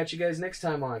yeah, we'll catch you guys next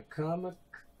time on Comiconvos.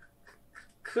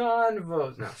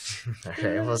 No. All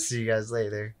right, we'll see you guys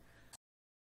later.